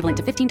 $45 equivalent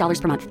to $15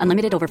 per month.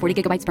 Unlimited over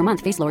 40 gigabytes per month.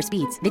 Face lower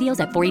speeds.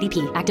 Videos at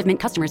 480p. Active Mint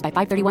customers by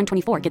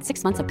 531.24 get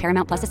 6 months of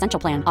Paramount Plus Essential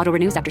Plan. Auto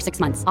renews after 6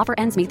 months. Offer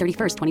ends May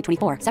 31st,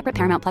 2024. Separate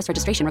Paramount Plus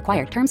registration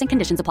required. Terms and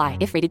conditions apply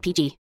if rated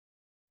PG.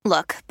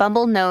 Look,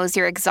 Bumble knows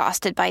you're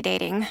exhausted by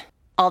dating.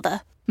 All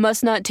the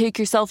must not take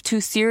yourself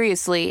too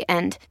seriously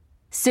and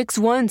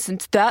 6'1"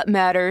 since that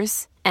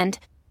matters. And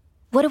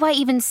what do I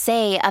even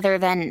say other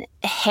than,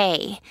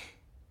 hey?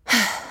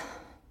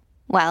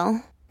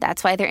 Well,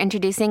 that's why they're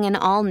introducing an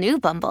all-new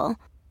Bumble,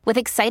 with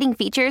exciting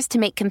features to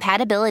make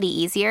compatibility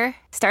easier,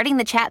 starting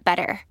the chat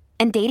better,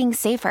 and dating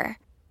safer.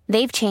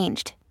 They've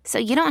changed, so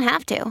you don't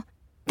have to.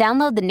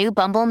 Download the new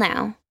Bumble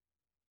now.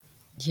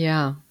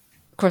 Yeah.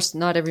 Of course,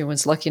 not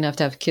everyone's lucky enough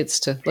to have kids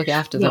to look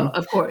after them. No,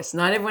 of course.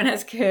 Not everyone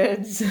has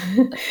kids.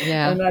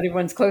 Yeah. Not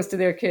everyone's close to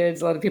their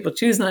kids. A lot of people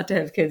choose not to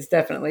have kids,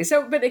 definitely.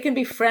 So, but it can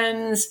be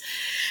friends.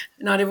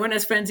 Not everyone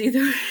has friends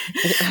either.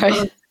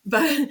 Right.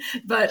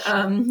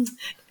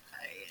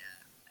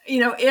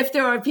 If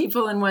there are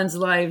people in one's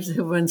lives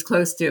who one's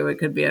close to, it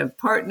could be a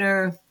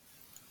partner,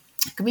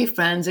 it could be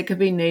friends, it could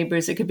be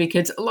neighbors, it could be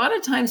kids. A lot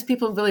of times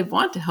people really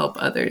want to help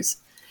others.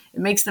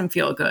 It makes them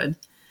feel good.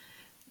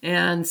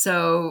 And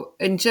so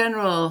in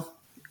general,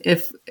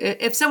 if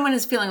someone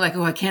is feeling like,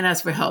 oh, I can't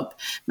ask for help,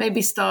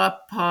 maybe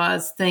stop,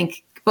 pause,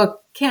 think,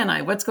 well, can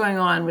I? What's going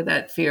on with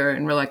that fear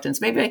and reluctance?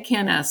 Maybe I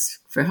can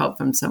ask for help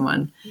from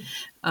someone.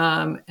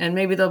 And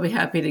maybe they'll be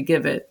happy to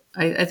give it.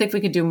 I think we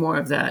could do more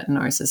of that in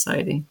our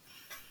society.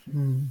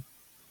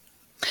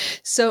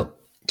 So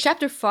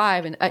chapter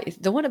 5, and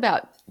the one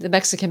about the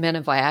Mexican men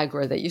and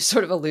Viagra that you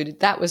sort of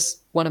alluded, that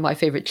was one of my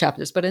favorite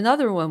chapters. But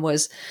another one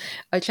was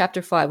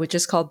chapter 5, which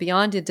is called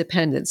Beyond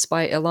Independence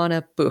by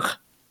Ilana Buch.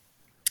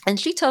 And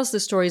she tells the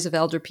stories of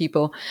elder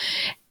people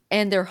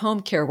and their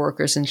home care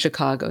workers in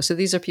Chicago. So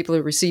these are people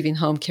who are receiving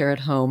home care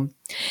at home.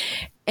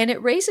 And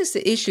it raises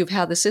the issue of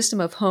how the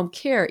system of home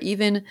care,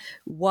 even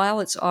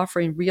while it's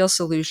offering real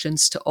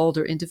solutions to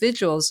older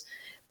individuals,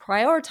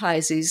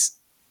 prioritizes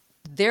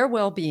their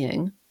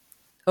well-being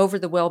over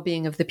the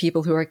well-being of the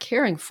people who are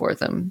caring for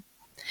them.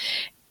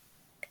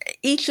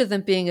 Each of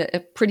them being a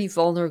pretty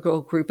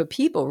vulnerable group of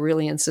people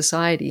really in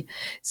society.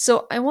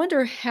 So I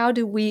wonder, how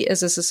do we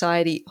as a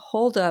society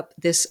hold up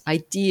this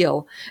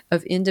ideal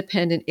of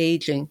independent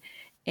aging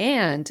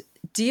and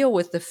deal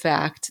with the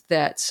fact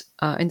that,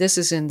 and this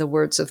is in the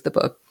words of the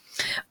book,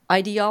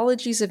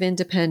 ideologies of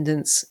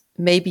independence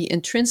may be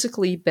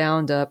intrinsically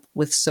bound up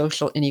with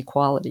social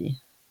inequality?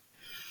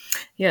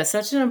 Yeah,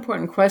 such an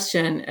important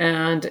question.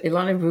 And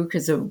Ilana Buch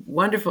is a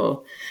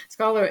wonderful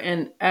scholar.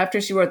 And after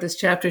she wrote this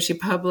chapter, she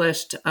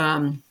published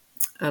a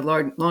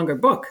longer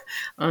book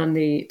on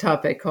the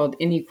topic called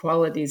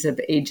Inequalities of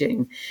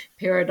Aging,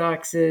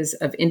 Paradoxes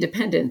of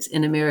Independence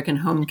in American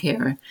Home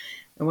Care,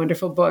 a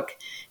wonderful book,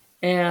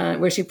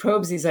 and where she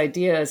probes these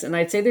ideas. And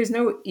I'd say there's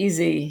no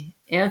easy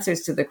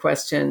answers to the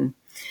question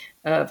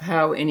of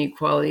how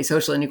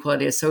social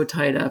inequality is so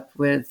tied up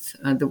with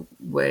the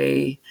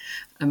way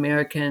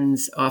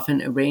Americans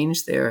often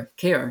arrange their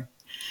care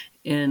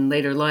in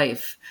later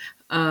life.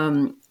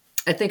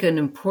 I think an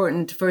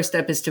important first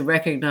step is to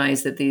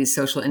recognize that these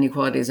social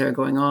inequalities are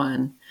going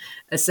on.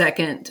 A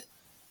second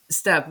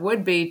step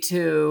would be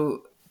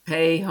to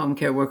pay home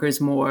care workers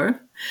more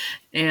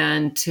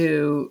and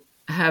to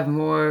have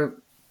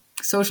more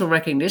social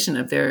recognition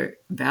of their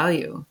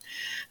value.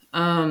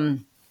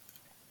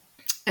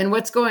 And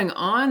what's going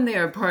on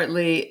there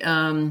partly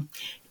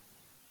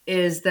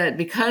is that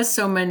because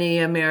so many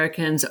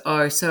Americans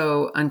are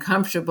so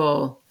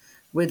uncomfortable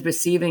with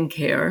receiving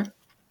care,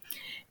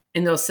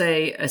 and they'll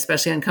say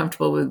especially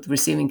uncomfortable with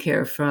receiving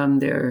care from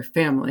their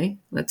family,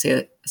 let's say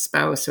a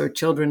spouse or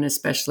children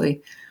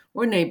especially,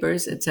 or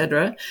neighbors, et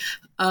cetera,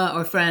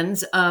 or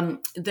friends,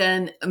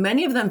 then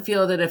many of them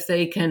feel that if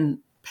they can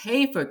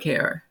pay for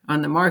care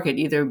on the market,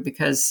 either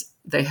because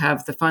they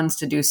have the funds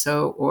to do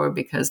so, or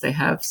because they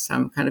have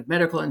some kind of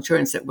medical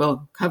insurance that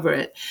will cover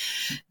it,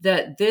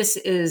 that this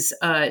is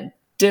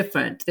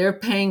different. They're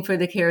paying for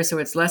the care, so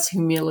it's less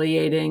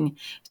humiliating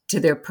to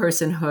their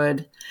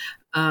personhood.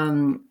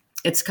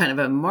 It's kind of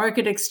a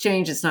market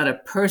exchange. It's not a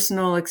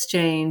personal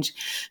exchange.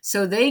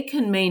 So they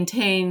can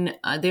maintain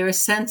their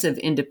sense of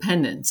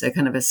independence, a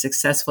kind of a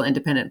successful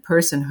independent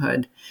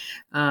personhood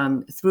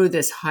through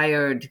this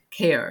hired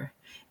care.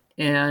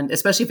 And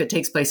especially if it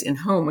takes place in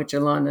home, which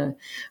Ilana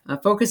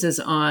focuses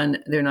on,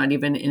 they're not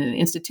even in an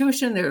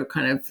institution. They're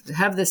kind of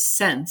have this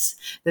sense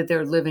that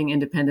they're living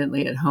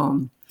independently at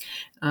home,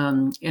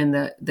 and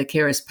the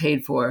care is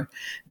paid for.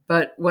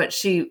 But what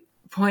she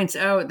points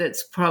out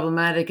that's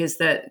problematic is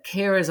that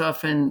care is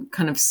often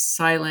kind of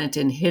silent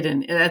and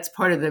hidden. That's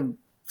part of the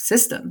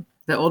system.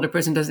 The older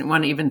person doesn't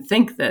want to even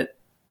think that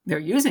they're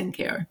using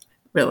care,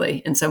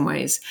 really, in some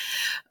ways.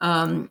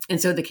 And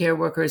so the care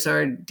workers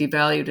are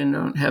devalued and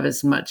don't have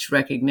as much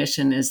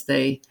recognition as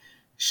they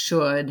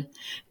should.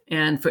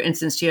 And for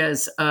instance, she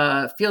has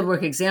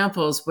fieldwork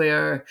examples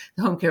where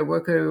the home care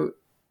worker,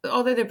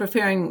 although they're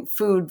preparing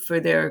food for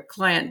their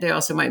client, they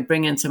also might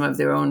bring in some of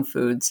their own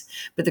foods.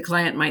 But the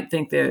client might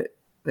think that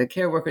the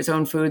care worker's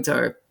own foods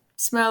are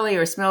smelly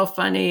or smell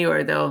funny,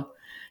 or they'll,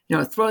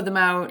 throw them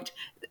out.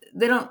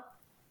 They don't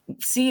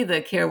see the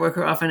care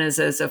worker often as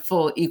a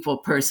full equal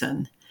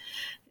person.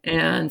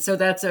 And so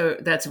that's a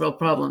real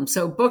problem.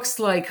 So books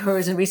like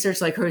hers and research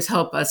like hers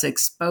help us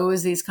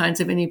expose these kinds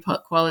of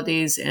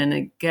inequalities. And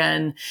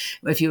again,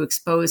 if you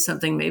expose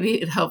something,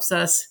 maybe it helps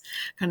us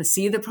kind of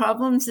see the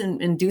problems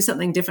and do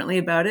something differently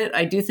about it.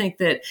 I do think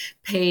that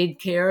paid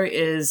care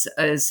is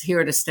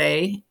here to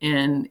stay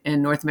in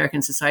North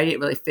American society. It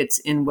really fits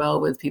in well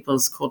with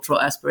people's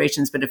cultural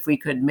aspirations. But if we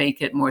could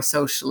make it more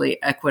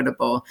socially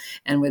equitable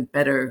and with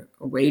better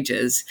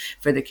wages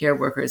for the care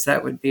workers,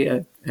 that would be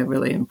a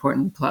really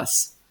important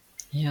plus.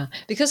 Yeah,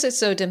 because it's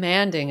so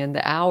demanding and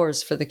the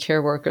hours for the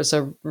care workers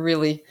are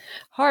really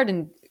hard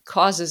and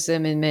causes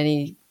them in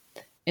many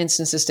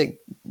instances to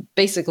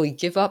basically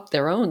give up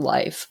their own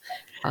life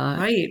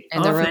right.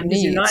 And their own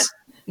needs.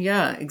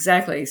 Yeah,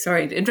 exactly.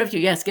 Sorry to interrupt you.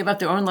 Yes, give up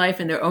their own life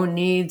and their own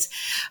needs.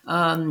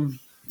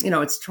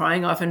 It's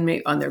trying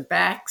often on their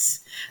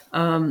backs.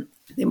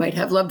 They might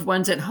have loved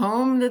ones at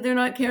home that they're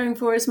not caring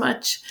for as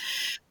much.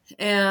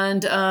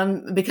 And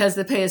because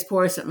the pay is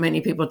poor, so many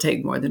people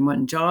take more than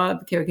one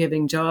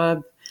caregiving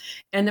job.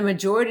 And the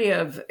majority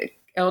of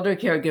elder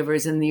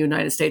caregivers in the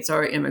United States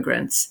are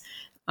immigrants,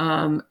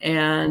 not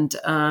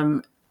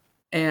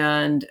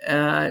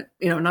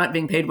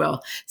being paid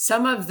well.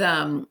 Some of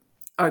them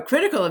are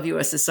critical of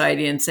U.S.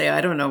 society and say, I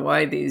don't know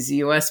why these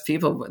U.S.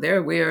 people,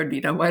 they're weird.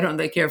 Why don't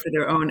they care for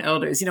their own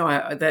elders?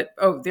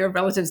 Their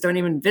relatives don't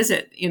even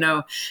visit,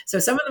 So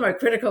some of them are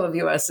critical of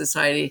U.S.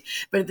 society,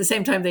 but at the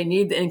same time, they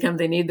need the income,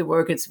 they need the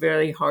work. It's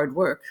very hard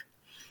work.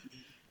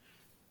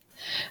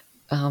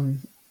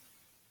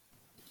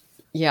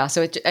 Yeah,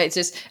 so it's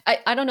just,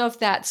 I don't know if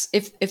that's,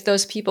 if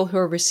those people who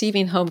are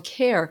receiving home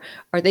care,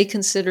 are they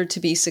considered to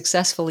be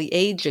successfully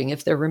aging?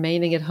 If they're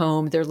remaining at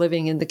home, they're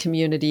living in the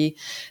community,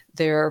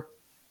 they're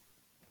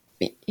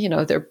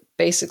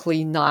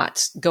basically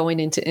not going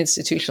into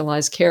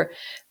institutionalized care.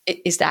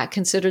 Is that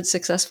considered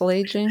successful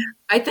aging?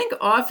 I think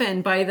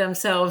often by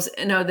themselves,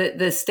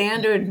 the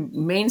standard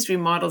mainstream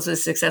models of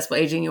successful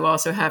aging, you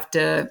also have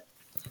to,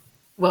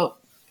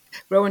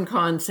 Rowan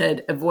Kahn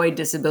said, avoid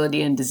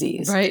disability and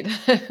disease. Right.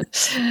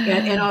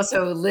 and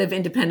also live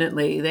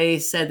independently. They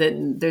said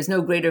that there's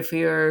no greater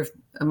fear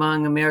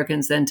among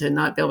Americans than to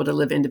not be able to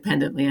live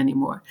independently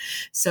anymore.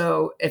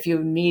 So if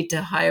you need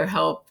to hire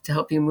help to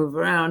help you move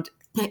around,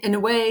 in a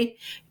way,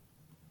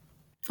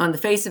 on the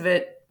face of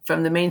it,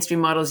 from the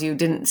mainstream models, you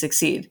didn't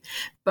succeed.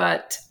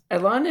 But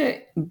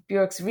Ilana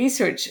Bjork's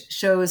research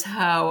shows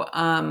how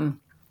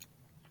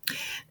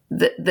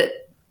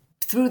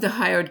through the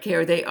hired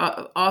care,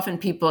 often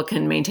people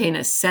can maintain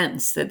a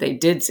sense that they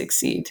did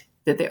succeed,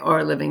 that they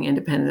are living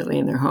independently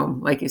in their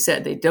home. Like you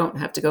said, they don't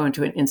have to go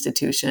into an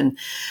institution.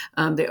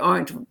 They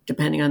aren't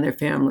depending on their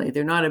family.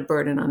 They're not a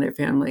burden on their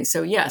family.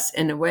 So yes,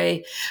 in a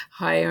way,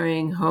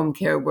 hiring home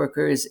care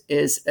workers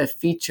is a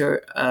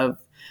feature of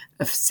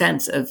a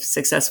sense of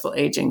successful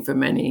aging for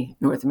many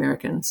North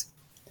Americans.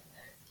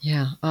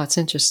 Yeah, it's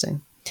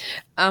interesting.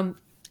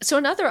 So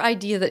another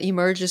idea that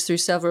emerges through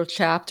several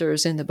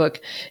chapters in the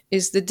book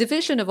is the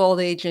division of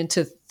old age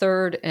into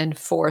third and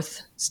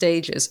fourth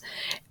stages,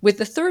 with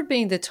the third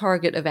being the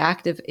target of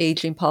active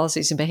aging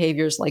policies and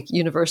behaviors like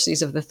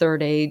universities of the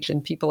third age,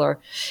 and people are,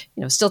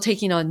 still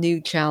taking on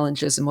new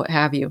challenges and what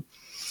have you.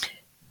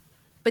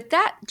 But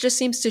that just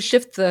seems to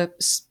shift the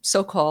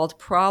so-called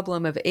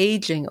problem of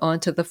aging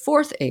onto the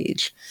fourth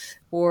age,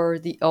 or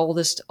the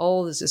oldest,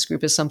 as this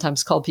group is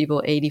sometimes called,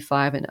 people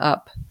 85 and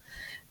up.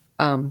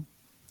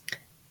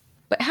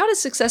 But how does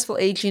successful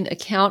aging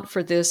account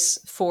for this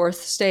fourth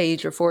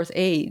stage or fourth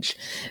age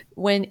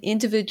when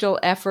individual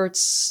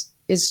efforts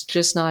is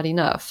just not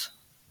enough?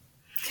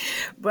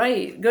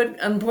 Right. Good,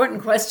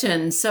 important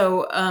question.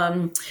 So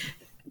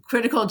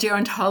critical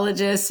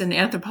gerontologists and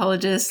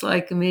anthropologists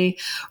like me,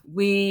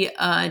 we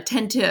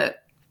tend to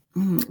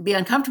be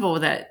uncomfortable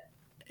with that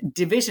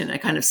division, a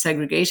kind of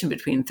segregation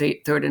between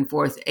third and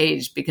fourth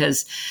age,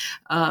 because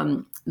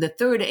the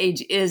third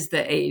age is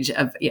the age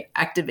of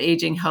active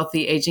aging,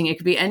 healthy aging. It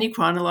could be any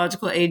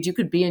chronological age. You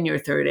could be in your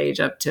third age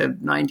up to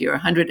 90 or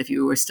 100 if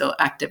you were still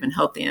active and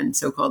healthy and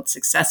so-called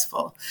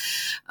successful.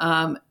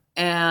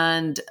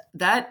 And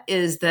that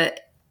is the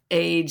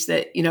age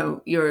that,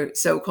 you're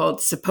so-called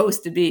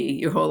supposed to be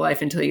your whole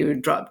life until you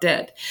drop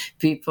dead.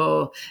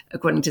 People,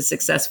 according to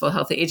successful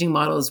healthy aging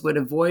models, would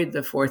avoid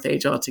the fourth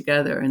age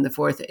altogether. And the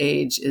fourth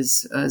age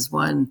is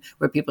one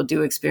where people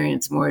do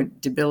experience more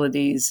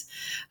debilities.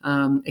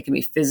 It can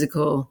be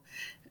physical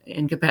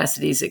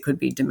incapacities. It could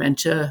be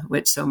dementia,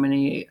 which so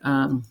many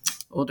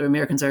older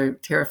Americans are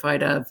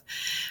terrified of.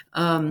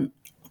 And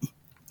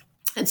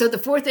so the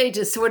fourth age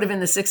is sort of in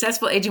the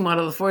successful aging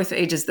model. The fourth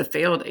age is the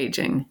failed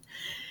aging.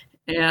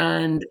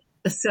 And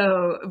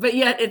so, but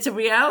yet it's a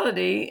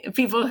reality.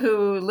 People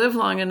who live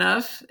long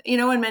enough,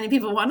 and many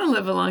people want to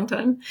live a long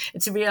time,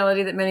 it's a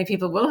reality that many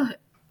people will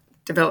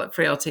develop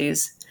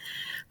frailties.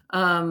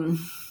 But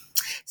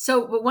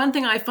one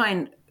thing I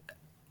find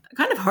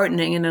kind of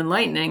heartening and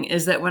enlightening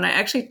is that when I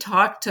actually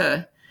talk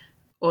to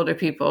older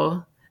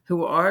people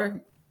who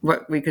are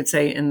what we could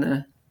say in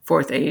the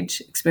fourth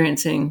age,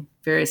 experiencing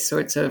various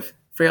sorts of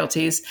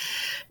frailties,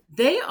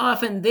 they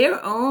often,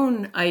 their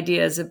own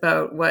ideas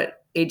about what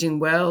aging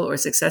well or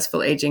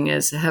successful aging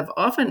is have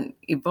often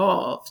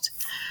evolved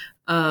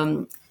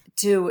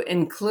to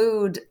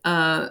include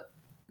kind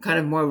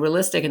of more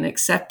realistic and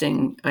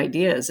accepting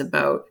ideas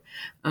about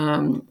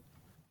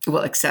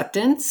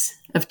acceptance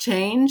of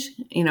change,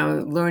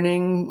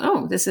 learning,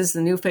 this is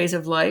the new phase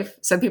of life.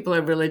 Some people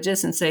are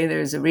religious and say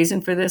there's a reason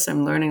for this.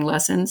 I'm learning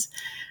lessons.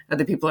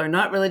 Other people are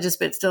not religious,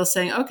 but still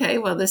saying, okay,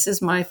 well, this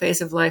is my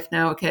phase of life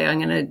now. Okay, I'm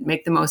going to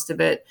make the most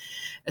of it,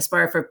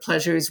 aspire for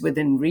pleasures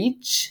within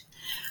reach.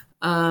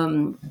 If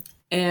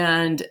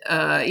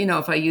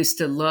I used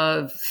to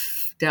love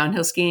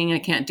downhill skiing, I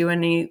can't do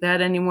any of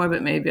that anymore,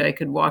 but maybe I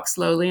could walk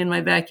slowly in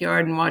my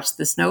backyard and watch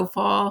the snow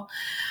fall.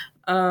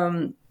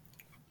 Kind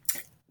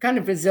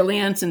of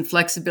resilience and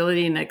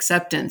flexibility and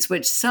acceptance,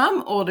 which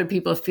some older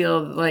people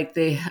feel like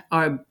they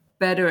are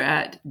better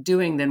at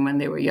doing than when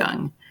they were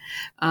young.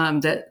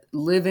 That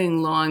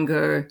living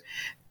longer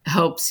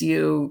helps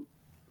you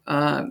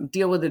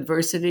deal with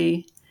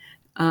adversity,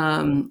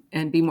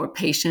 and be more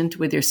patient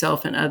with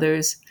yourself and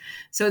others.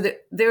 So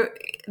there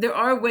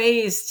are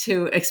ways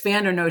to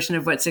expand our notion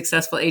of what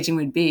successful aging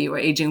would be, or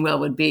aging well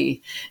would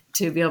be,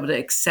 to be able to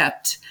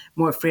accept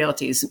more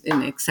frailties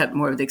and accept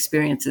more of the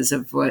experiences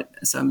of what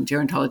some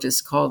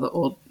gerontologists call the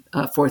old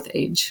fourth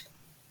age.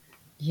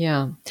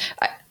 Yeah.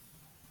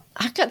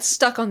 I got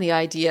stuck on the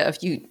idea of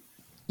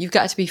you've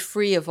got to be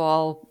free of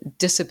all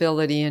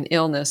disability and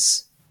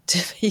illness to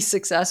be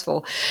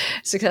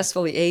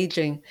successfully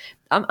aging.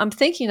 I'm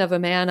thinking of a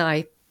man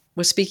I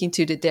was speaking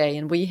to today,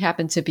 and we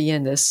happened to be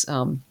in this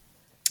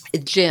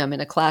gym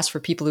in a class for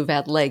people who've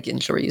had leg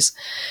injuries.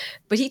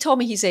 But he told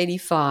me he's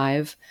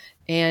 85,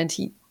 and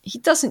he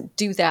doesn't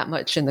do that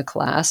much in the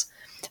class.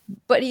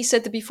 But he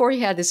said that before he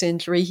had this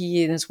injury,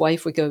 he and his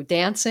wife would go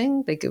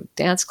dancing. They go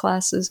dance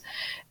classes.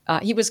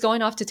 He was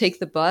going off to take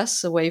the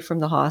bus away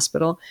from the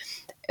hospital.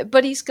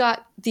 But he's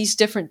got these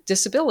different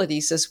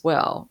disabilities as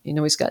well.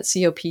 He's got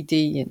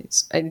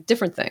COPD and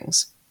different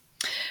things.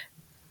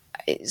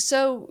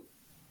 So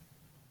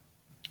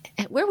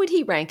where would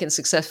he rank in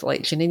successful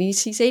aging? And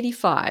he's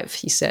 85,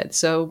 he said.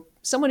 So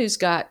someone who's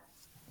got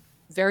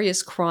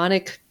various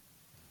chronic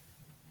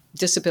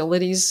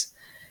disabilities,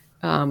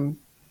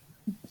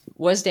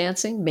 was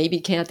dancing, maybe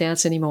can't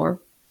dance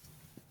anymore.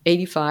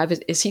 85,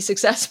 is he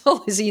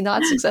successful? Is he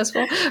not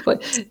successful?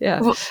 But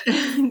yeah. Well,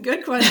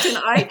 good question.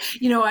 I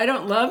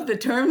don't love the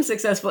term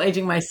successful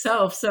aging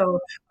myself, so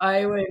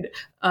I would,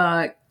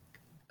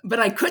 but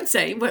I could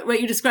say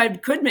what you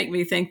described could make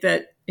me think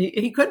that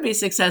he could be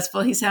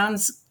successful. He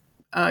sounds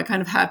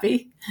kind of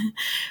happy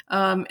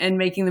and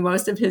making the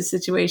most of his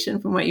situation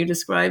from what you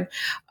described.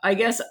 I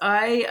guess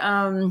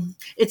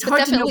it's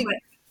hard to know.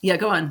 Yeah,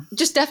 go on.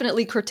 Just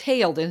definitely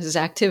curtailed in his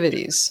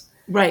activities.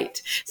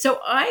 Right. So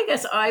I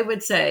guess I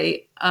would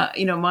say,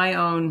 my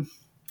own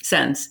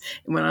sense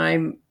when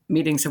I'm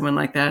meeting someone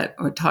like that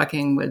or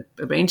talking with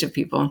a range of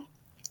people,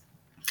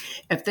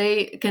 if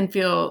they can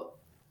feel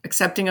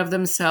accepting of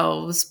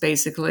themselves,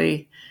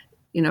 basically,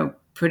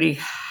 pretty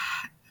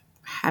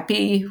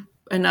happy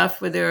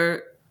enough with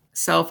their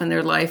self and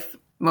their life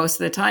most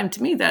of the time,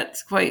 to me,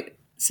 that's quite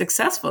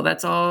successful.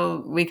 That's all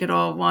we could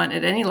all want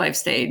at any life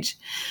stage.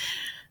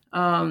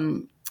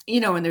 And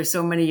there's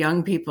so many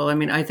young people. I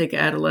mean, I think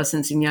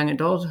adolescence and young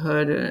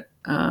adulthood,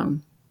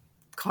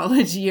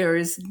 college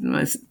years,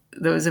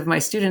 those of my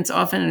students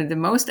often are the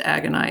most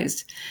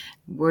agonized,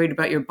 worried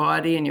about your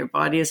body and your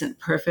body isn't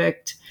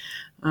perfect,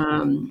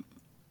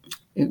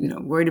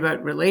 worried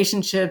about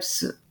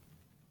relationships,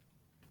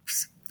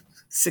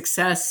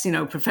 success,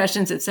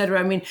 professions, et cetera.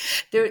 I mean,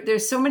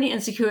 there's so many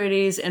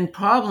insecurities and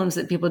problems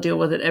that people deal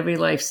with at every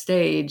life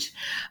stage,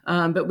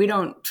 but we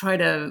don't try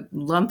to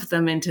lump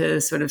them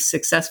into sort of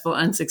successful,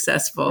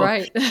 unsuccessful,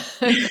 right?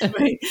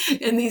 Right,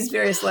 in these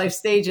various life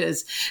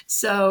stages.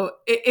 So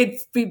it'd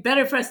be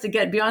better for us to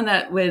get beyond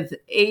that with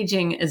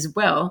aging as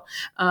well.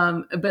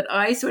 But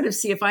I sort of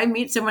see if I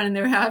meet someone and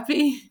they're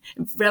happy,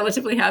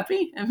 relatively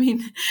happy, I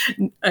mean,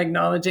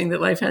 acknowledging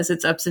that life has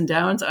its ups and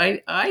downs,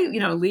 I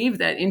leave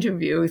that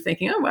interview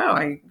thinking, oh, wow,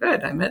 I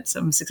met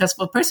some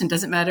successful person.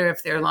 Doesn't matter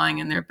if they're lying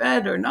in their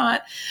bed or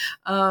not,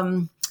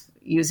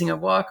 using a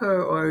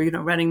walker or,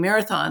 running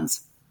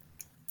marathons.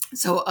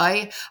 So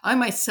I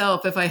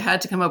myself, if I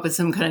had to come up with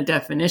some kind of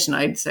definition,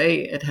 I'd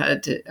say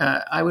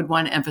I would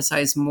want to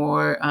emphasize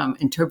more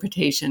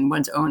interpretation,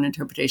 one's own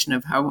interpretation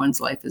of how one's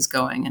life is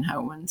going and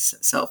how one's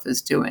self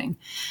is doing.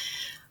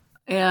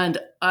 And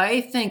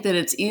I think that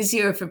it's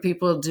easier for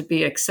people to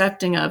be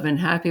accepting of and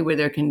happy with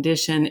their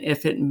condition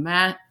if it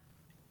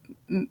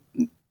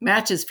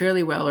matches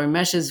fairly well or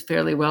meshes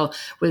fairly well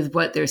with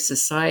what their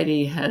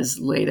society has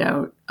laid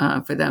out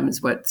for them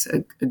as what's a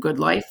good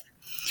life.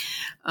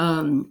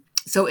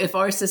 So if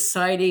our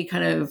society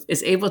kind of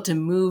is able to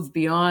move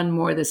beyond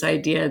more this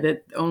idea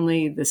that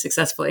only the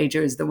successful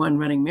ager is the one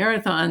running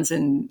marathons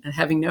and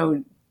having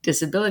no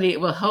disability,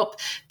 it will help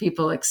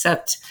people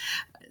accept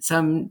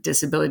some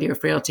disability or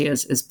frailty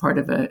as part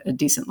of a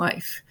decent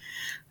life.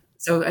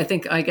 So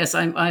I guess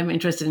I'm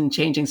interested in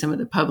changing some of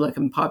the public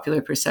and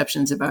popular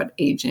perceptions about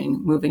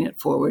aging, moving it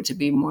forward to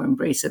be more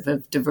embracive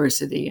of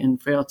diversity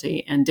and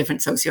frailty and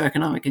different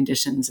socioeconomic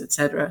conditions, et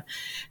cetera,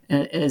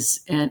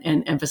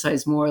 and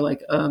emphasize more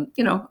like, are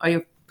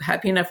you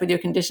happy enough with your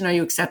condition? Are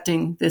you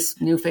accepting this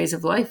new phase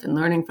of life and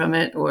learning from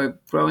it or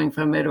growing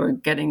from it or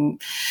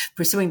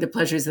pursuing the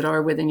pleasures that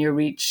are within your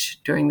reach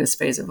during this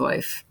phase of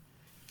life?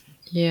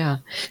 Yeah.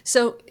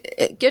 So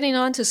getting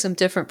on to some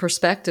different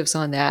perspectives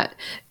on that,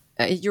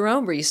 your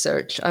own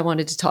research I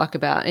wanted to talk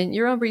about, and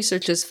your own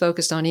research is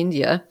focused on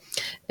India,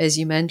 as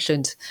you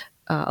mentioned,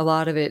 a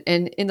lot of it.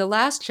 And in the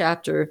last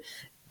chapter,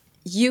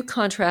 you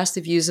contrast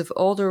the views of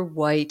older,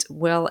 white,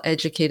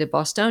 well-educated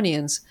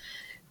Bostonians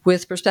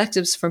with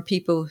perspectives from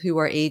people who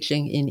are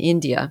aging in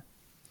India.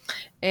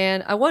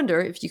 And I wonder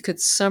if you could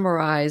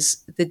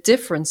summarize the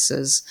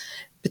differences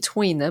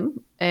between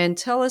them and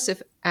tell us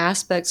if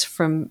aspects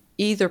from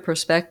either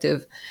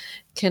perspective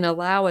can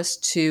allow us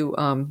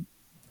to,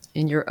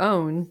 in your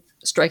own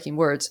striking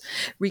words,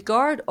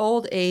 regard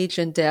old age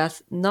and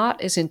death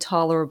not as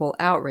intolerable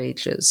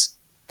outrages,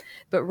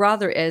 but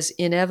rather as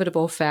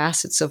inevitable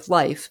facets of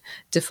life,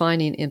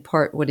 defining in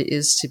part what it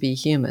is to be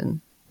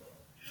human.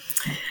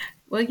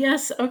 Well,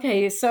 yes.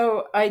 Okay.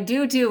 So I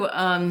do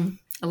a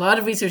lot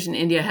of research in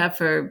India, have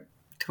for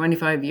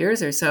 25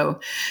 years or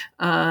so.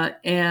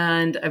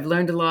 And I've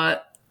learned a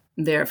lot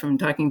there from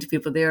talking to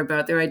people there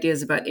about their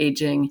ideas about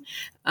aging.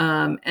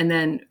 And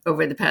then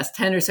over the past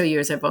 10 or so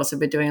years, I've also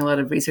been doing a lot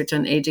of research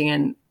on aging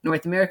in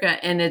North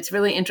America. And it's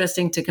really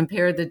interesting to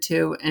compare the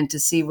two and to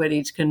see what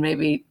each can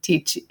maybe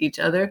teach each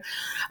other.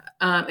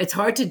 It's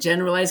hard to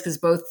generalize because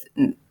both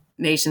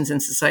nations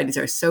and societies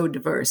are so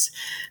diverse.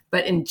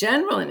 But in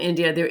general, in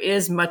India, there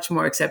is much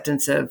more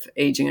acceptance of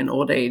aging and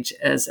old age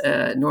as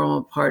a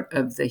normal part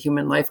of the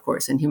human life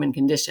course and human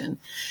condition.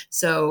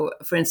 So,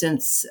 for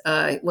instance,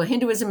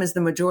 Hinduism is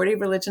the majority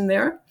religion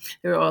there.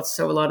 There are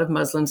also a lot of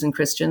Muslims and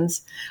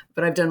Christians,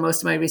 but I've done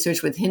most of my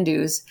research with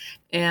Hindus.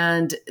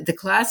 And the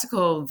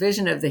classical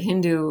vision of the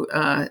Hindu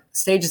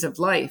stages of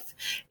life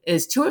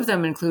is two of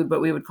them include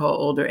what we would call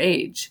older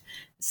age.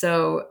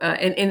 So,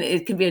 and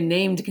it could be a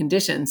named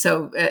condition.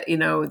 So,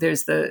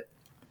 there's the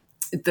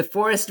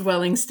forest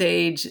dwelling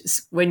stage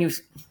when you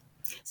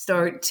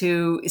start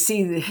to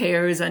see the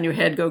hairs on your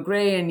head go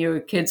gray and your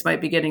kids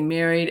might be getting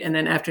married. And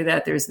then after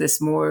that, there's this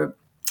more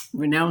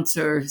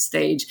renouncer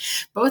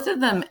stage. Both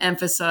of them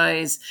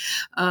emphasize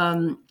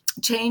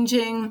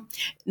changing,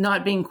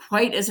 not being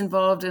quite as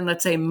involved in,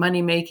 let's say,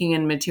 money making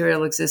and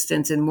material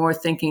existence, and more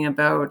thinking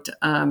about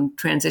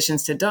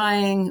transitions to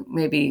dying,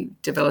 maybe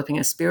developing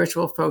a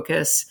spiritual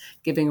focus,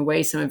 giving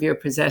away some of your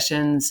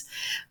possessions,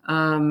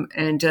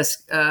 and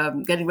just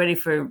getting ready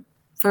for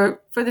the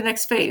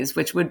next phase,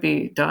 which would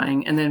be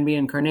dying and then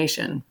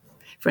reincarnation,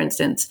 for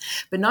instance.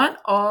 But not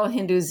all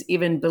Hindus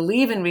even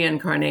believe in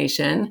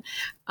reincarnation.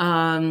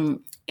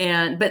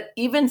 But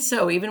even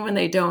so, even when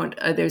they don't,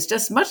 there's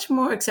just much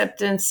more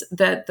acceptance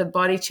that the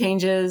body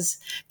changes.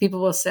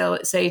 People will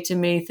say to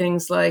me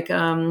things like,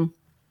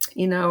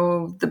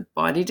 the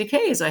body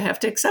decays. I have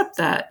to accept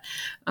that.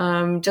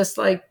 Just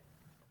like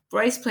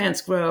rice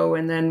plants grow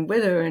and then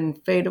wither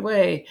and fade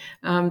away.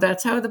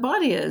 That's how the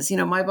body is.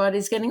 My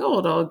body's getting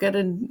old. I'll get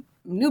a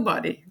new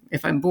body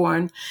if I'm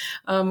born.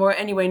 Or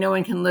anyway, no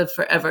one can live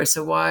forever.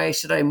 So why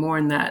should I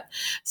mourn that?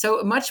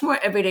 So much more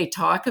everyday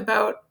talk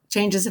about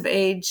changes of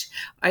age.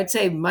 I'd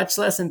say much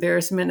less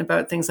embarrassment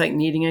about things like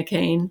needing a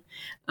cane,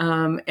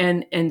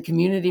 and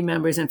community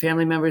members and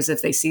family members,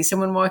 if they see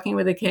someone walking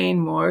with a cane,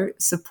 more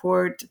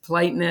support,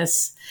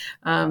 politeness,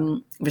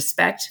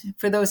 respect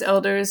for those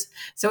elders.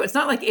 So it's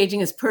not like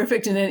aging is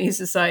perfect in any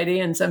society,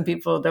 and some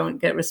people don't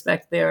get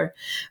respect there.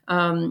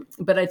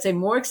 But I'd say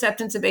more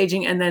acceptance of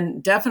aging, and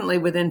then definitely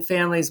within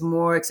families,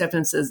 more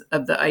acceptance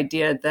of the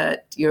idea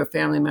that your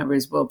family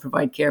members will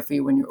provide care for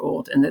you when you're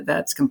old, and that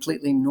that's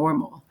completely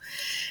normal.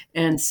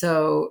 And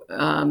so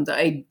the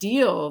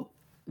ideal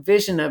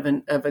vision of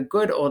a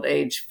good old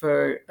age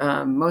for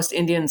most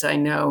Indians I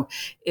know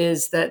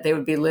is that they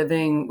would be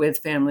living with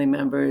family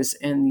members,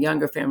 and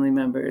younger family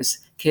members,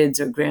 kids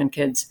or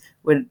grandkids,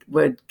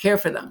 would care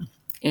for them,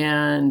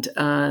 and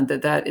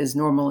that is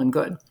normal and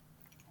good.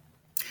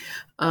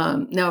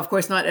 Now, of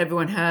course, not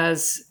everyone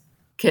has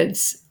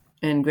kids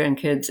and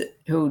grandkids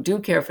who do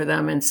care for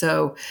them. And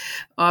so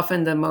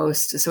often the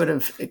most sort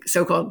of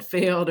so-called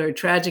failed or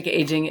tragic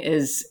aging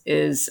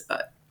is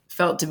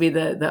felt to be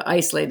the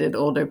isolated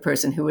older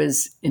person who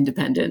is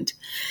independent.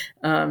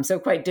 So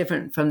quite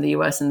different from the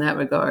US in that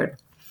regard.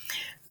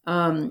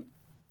 Now,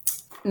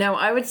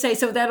 I would say,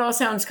 so that all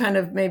sounds kind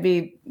of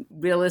maybe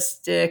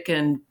realistic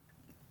and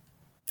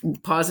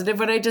positive,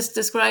 what I just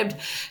described.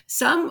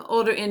 Some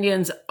older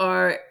Indians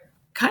are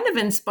kind of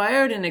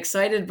inspired and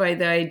excited by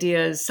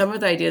some of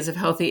the ideas of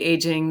healthy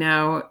aging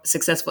now,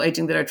 successful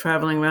aging that are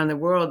traveling around the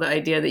world, the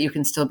idea that you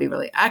can still be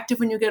really active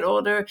when you get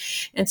older.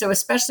 And so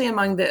especially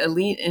among the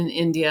elite in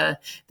India,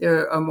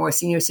 there are more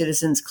senior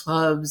citizens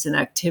clubs and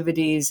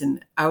activities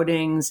and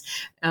outings.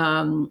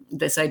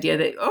 This idea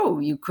that,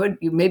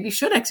 you maybe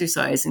should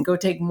exercise and go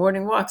take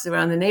morning walks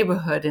around the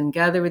neighborhood and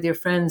gather with your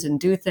friends and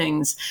do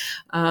things,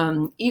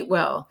 eat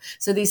well.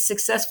 So these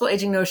successful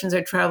aging notions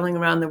are traveling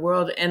around the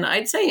world. And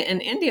I'd say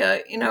in India,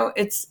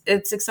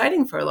 it's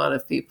exciting for a lot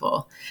of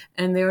people,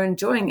 and they're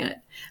enjoying it.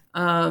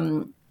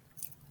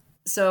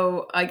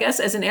 So I guess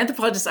as an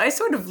anthropologist, I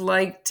sort of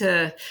like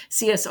to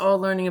see us all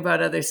learning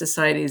about other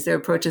societies, their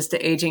approaches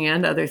to aging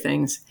and other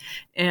things,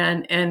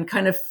 and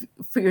kind of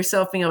for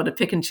yourself being able to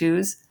pick and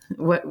choose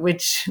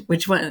which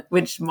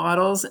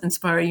models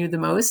inspire you the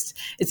most.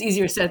 It's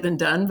easier said than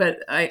done, but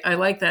I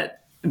like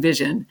that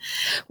vision.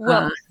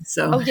 Well,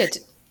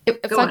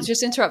 if I could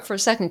just interrupt for a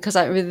second, because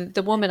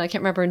the woman, I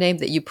can't remember her name,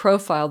 that you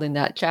profiled in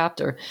that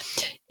chapter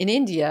in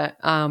India,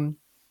 and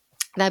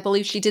I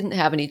believe she didn't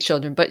have any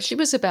children, but she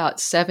was about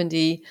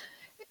 70,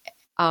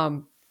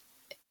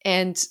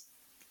 and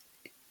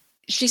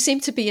she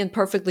seemed to be in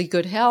perfectly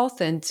good health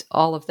and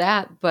all of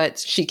that, but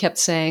she kept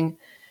saying,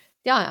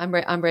 yeah,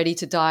 I'm ready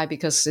to die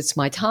because it's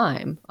my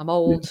time. I'm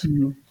old.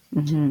 Mm-hmm.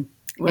 Mm-hmm.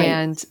 Right.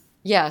 And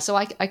yeah, so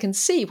I can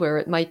see where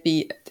it might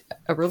be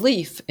a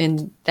relief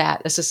in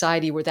that, a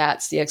society where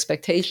that's the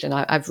expectation.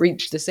 I've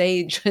reached this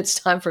age. It's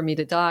time for me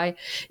to die,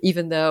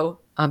 even though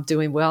I'm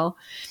doing well.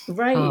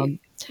 Right.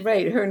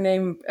 Right. Her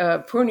name,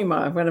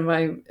 Purnima, one of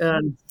my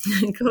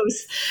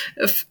close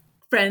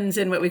friends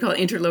and what we call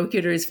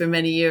interlocutors for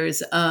many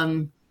years.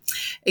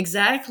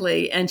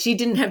 Exactly. And she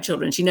didn't have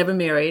children. She never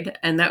married.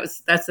 And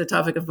that's the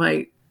topic of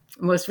my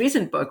most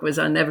recent book, was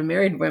on never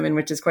married women,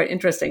 which is quite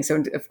interesting.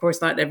 So of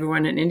course, not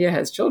everyone in India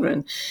has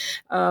children.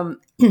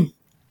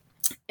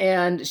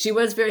 And she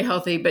was very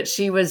healthy, but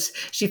she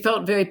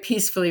felt very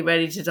peacefully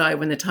ready to die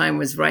when the time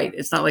was right.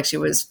 It's not like she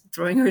was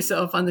throwing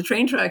herself on the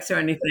train tracks or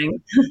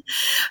anything.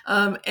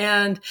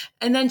 And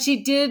then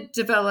she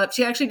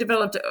actually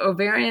developed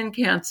ovarian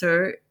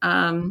cancer.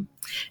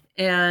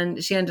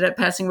 And she ended up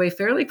passing away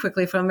fairly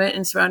quickly from it,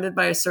 and surrounded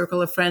by a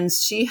circle of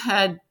friends. She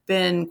had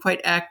been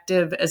quite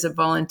active as a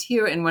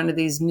volunteer in one of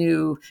these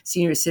new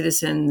senior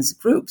citizens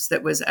groups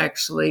that was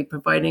actually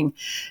providing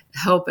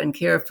help and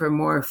care for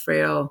more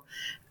frail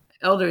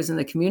elders in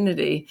the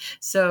community.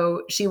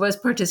 So she was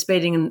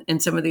participating in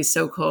some of these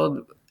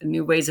so-called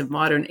new ways of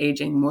modern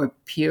aging, more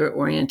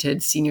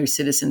peer-oriented, senior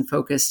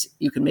citizen-focused.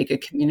 You can make a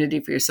community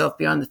for yourself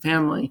beyond the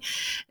family.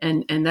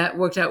 And that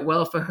worked out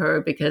well for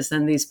her, because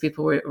then these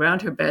people were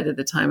around her bed at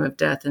the time of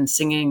death and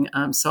singing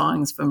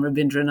songs from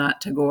Rabindranath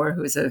Tagore,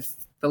 who is a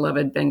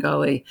beloved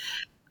Bengali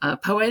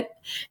poet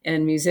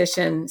and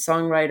musician,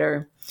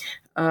 songwriter.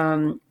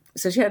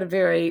 So she had a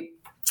very,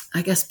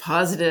 I guess,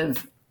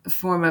 positive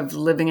form of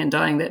living and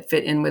dying that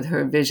fit in with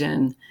her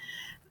vision.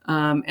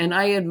 And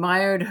I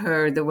admired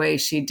her, the way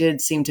she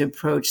did seem to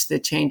approach the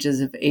changes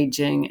of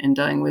aging and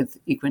dying with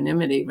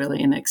equanimity,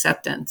 really, and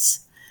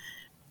acceptance.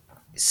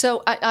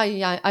 So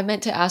I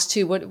meant to ask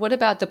too, what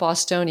about the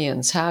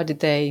Bostonians?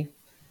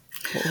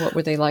 What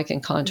were they like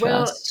in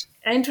contrast?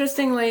 Well,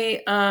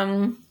 interestingly,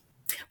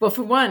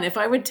 for one, if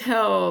I would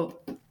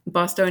tell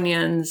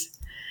Bostonians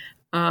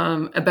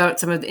about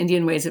some of the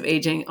Indian ways of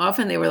aging,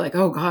 often they were like,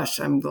 oh gosh,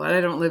 I'm glad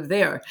I don't live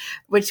there,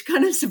 which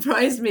kind of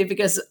surprised me,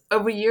 because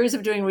over years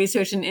of doing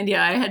research in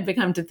India, I had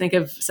become to think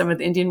of some of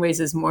the Indian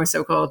ways as more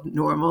so-called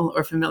normal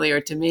or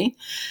familiar to me.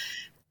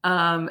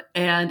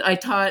 And I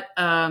taught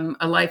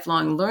a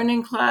lifelong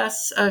learning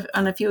class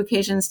on a few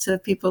occasions to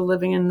people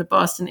living in the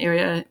Boston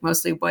area,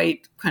 mostly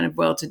white, kind of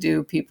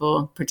well-to-do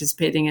people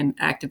participating in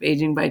active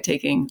aging by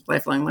taking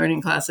lifelong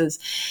learning classes.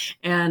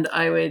 And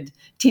I would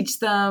teach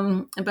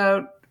them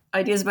about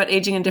ideas about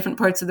aging in different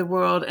parts of the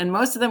world. And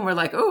most of them were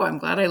like, oh, I'm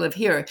glad I live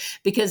here,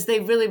 because they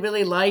really,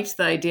 really liked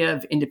the idea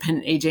of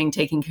independent aging,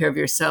 taking care of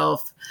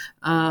yourself.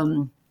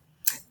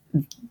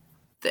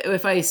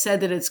 If I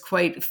said that it's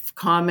quite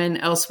common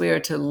elsewhere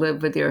to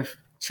live with your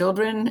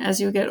children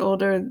as you get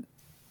older,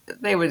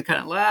 they would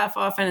kind of laugh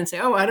often and say,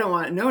 oh, I don't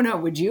want, no,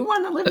 would you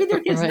want to live with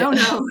your kids? Right.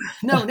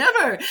 No,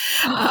 never.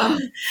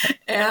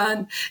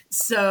 And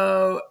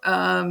so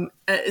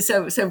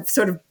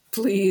sort of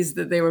pleased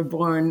that they were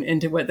born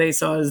into what they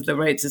saw as the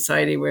right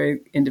society where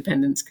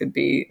independence could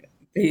be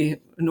a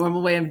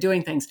normal way of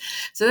doing things.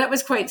 So that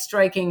was quite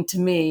striking to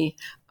me.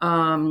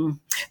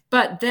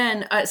 But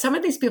then some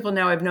of these people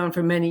now I've known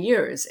for many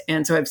years.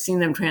 And so I've seen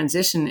them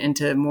transition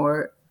into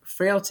more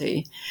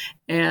frailty.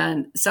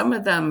 And some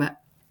of them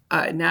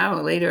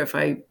now, later, if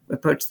I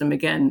approach them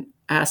again,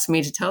 ask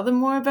me to tell them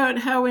more about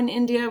how in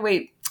India,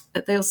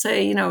 they'll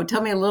say,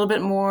 tell me a little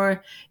bit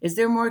more. Is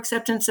there more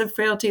acceptance of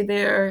frailty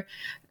there?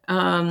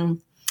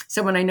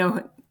 Someone I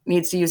know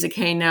needs to use a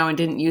cane now and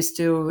didn't used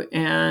to.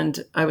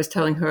 And I was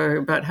telling her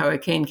about how a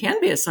cane can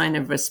be a sign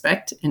of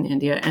respect in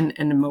India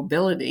and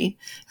mobility,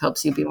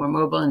 helps you be more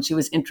mobile. And she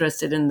was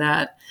interested in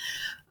that.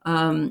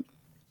 And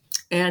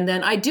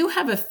then I do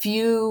have a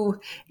few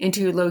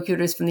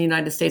interlocutors from the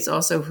United States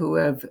also who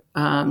have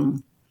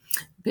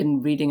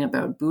been reading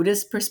about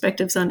Buddhist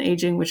perspectives on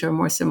aging, which are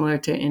more similar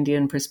to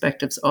Indian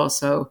perspectives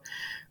also,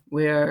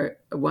 where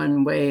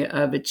one way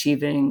of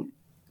achieving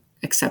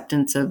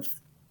acceptance of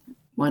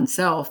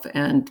oneself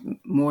and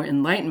more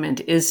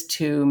enlightenment is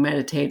to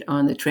meditate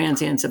on the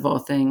transience of all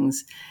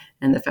things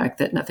and the fact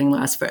that nothing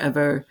lasts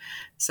forever.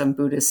 Some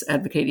Buddhists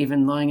advocate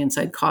even lying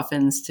inside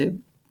coffins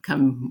to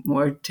come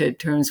more to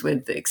terms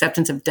with the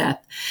acceptance of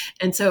death.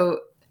 And so,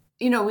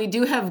 we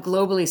do have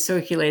globally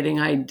circulating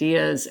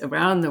ideas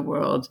around the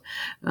world,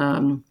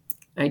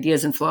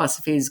 ideas and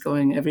philosophies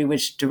going every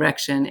which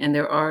direction. And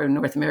there are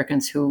North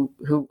Americans who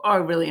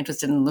are really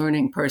interested in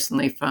learning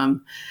personally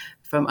from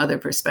other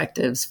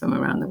perspectives from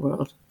around the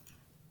world.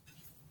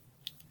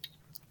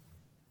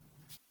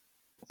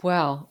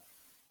 Well,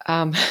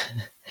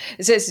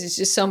 it's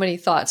just so many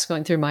thoughts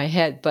going through my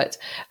head, but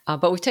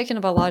we've taken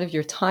up a lot of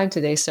your time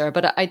today, Sarah.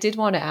 But I did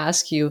want to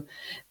ask you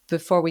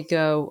before we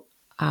go,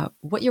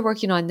 what you're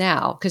working on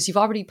now, because you've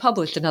already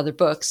published another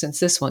book since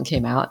this one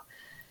came out.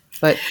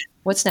 But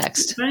what's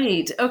next?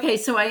 Right. Okay.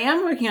 So I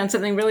am working on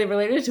something really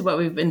related to what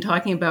we've been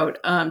talking about.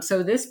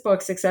 So this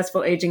book,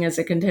 Successful Aging as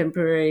a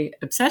Contemporary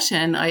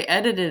Obsession, I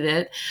edited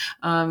it,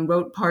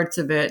 wrote parts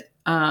of it.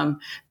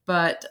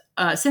 But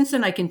since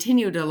then, I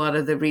continued a lot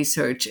of the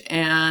research.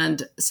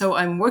 And so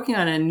I'm working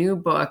on a new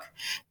book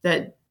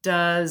that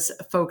does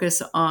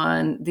focus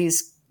on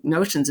these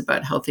notions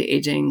about healthy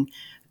aging,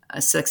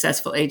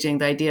 successful aging,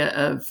 the idea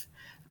of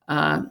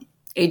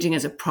aging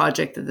as a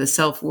project that the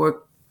self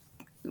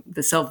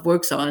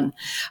works on.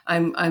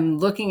 I'm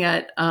looking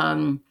at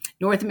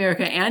North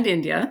America and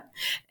India,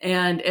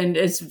 and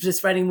it's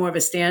just writing more of a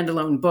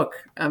standalone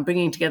book,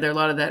 bringing together a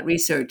lot of that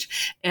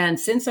research. And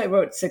since I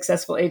wrote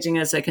Successful Aging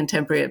as a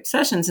Contemporary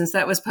Obsession, since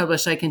that was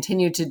published, I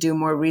continued to do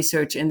more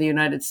research in the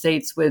United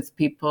States with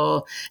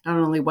people, not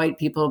only white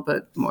people,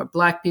 but more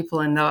Black people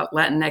and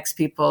Latinx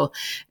people.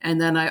 And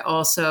then I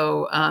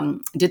also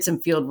did some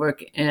field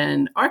work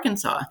in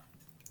Arkansas,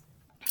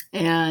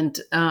 and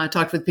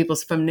talked with people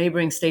from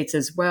neighboring states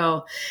as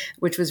well,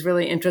 which was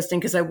really interesting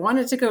because I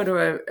wanted to go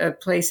to a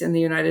place in the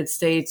United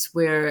States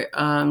where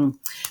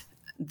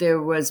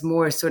there was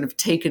more sort of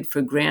taken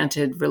for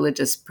granted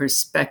religious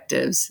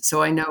perspectives.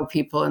 So I know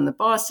people in the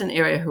Boston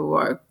area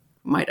who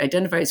might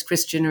identify as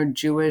Christian or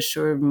Jewish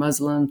or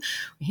Muslim,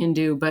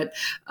 Hindu, but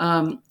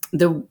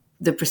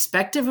the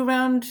perspective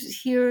around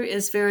here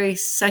is very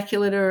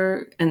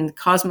secular and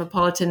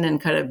cosmopolitan and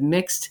kind of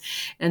mixed.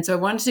 And so I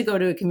wanted to go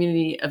to a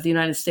community of the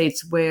United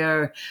States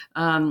where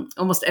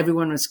almost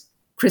everyone was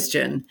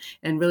Christian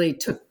and really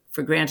took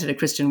for granted a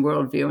Christian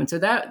worldview. And so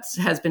that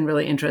has been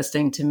really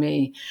interesting to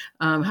me,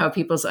 how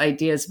people's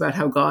ideas about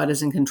how God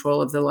is in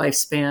control of the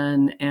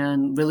lifespan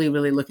and really,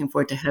 really looking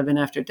forward to heaven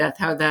after death,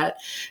 how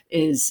that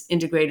is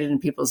integrated in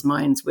people's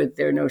minds with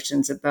their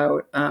notions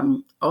about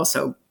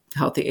also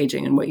healthy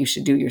aging and what you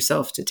should do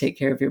yourself to take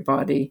care of your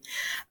body.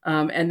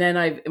 And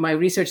then my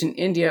research in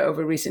India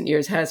over recent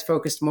years has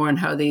focused more on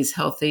how these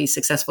healthy,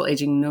 successful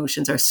aging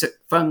notions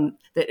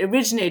that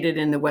originated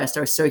in the West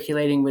are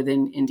circulating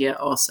within India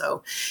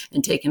also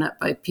and taken up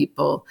by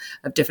people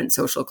of different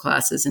social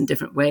classes in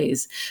different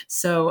ways.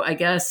 So I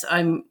guess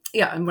I'm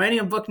writing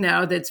a book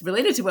now that's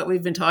related to what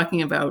we've been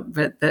talking about,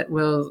 but that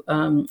will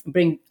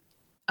bring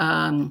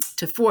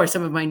to fore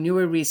some of my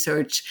newer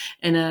research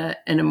in a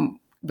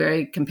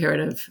very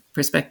comparative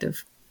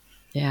perspective.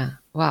 Yeah.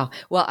 Wow.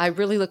 Well, I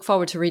really look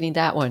forward to reading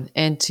that one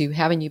and to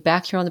having you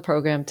back here on the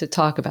program to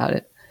talk about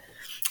it.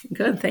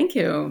 Good, thank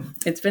you.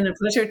 It's been a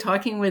pleasure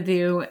talking with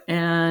you,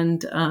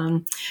 and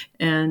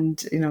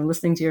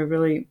listening to your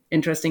really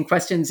interesting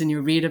questions and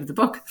your read of the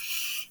book.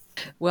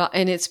 Well,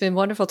 and it's been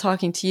wonderful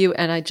talking to you.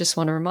 And I just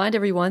want to remind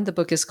everyone, the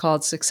book is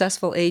called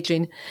Successful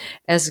Aging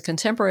as a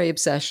Contemporary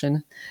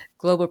Obsession,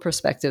 Global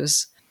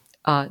Perspectives.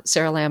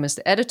 Sarah Lamb is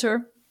the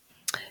editor,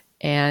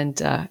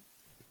 and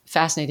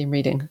fascinating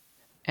reading.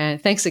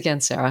 And thanks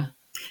again, Sarah.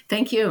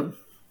 Thank you.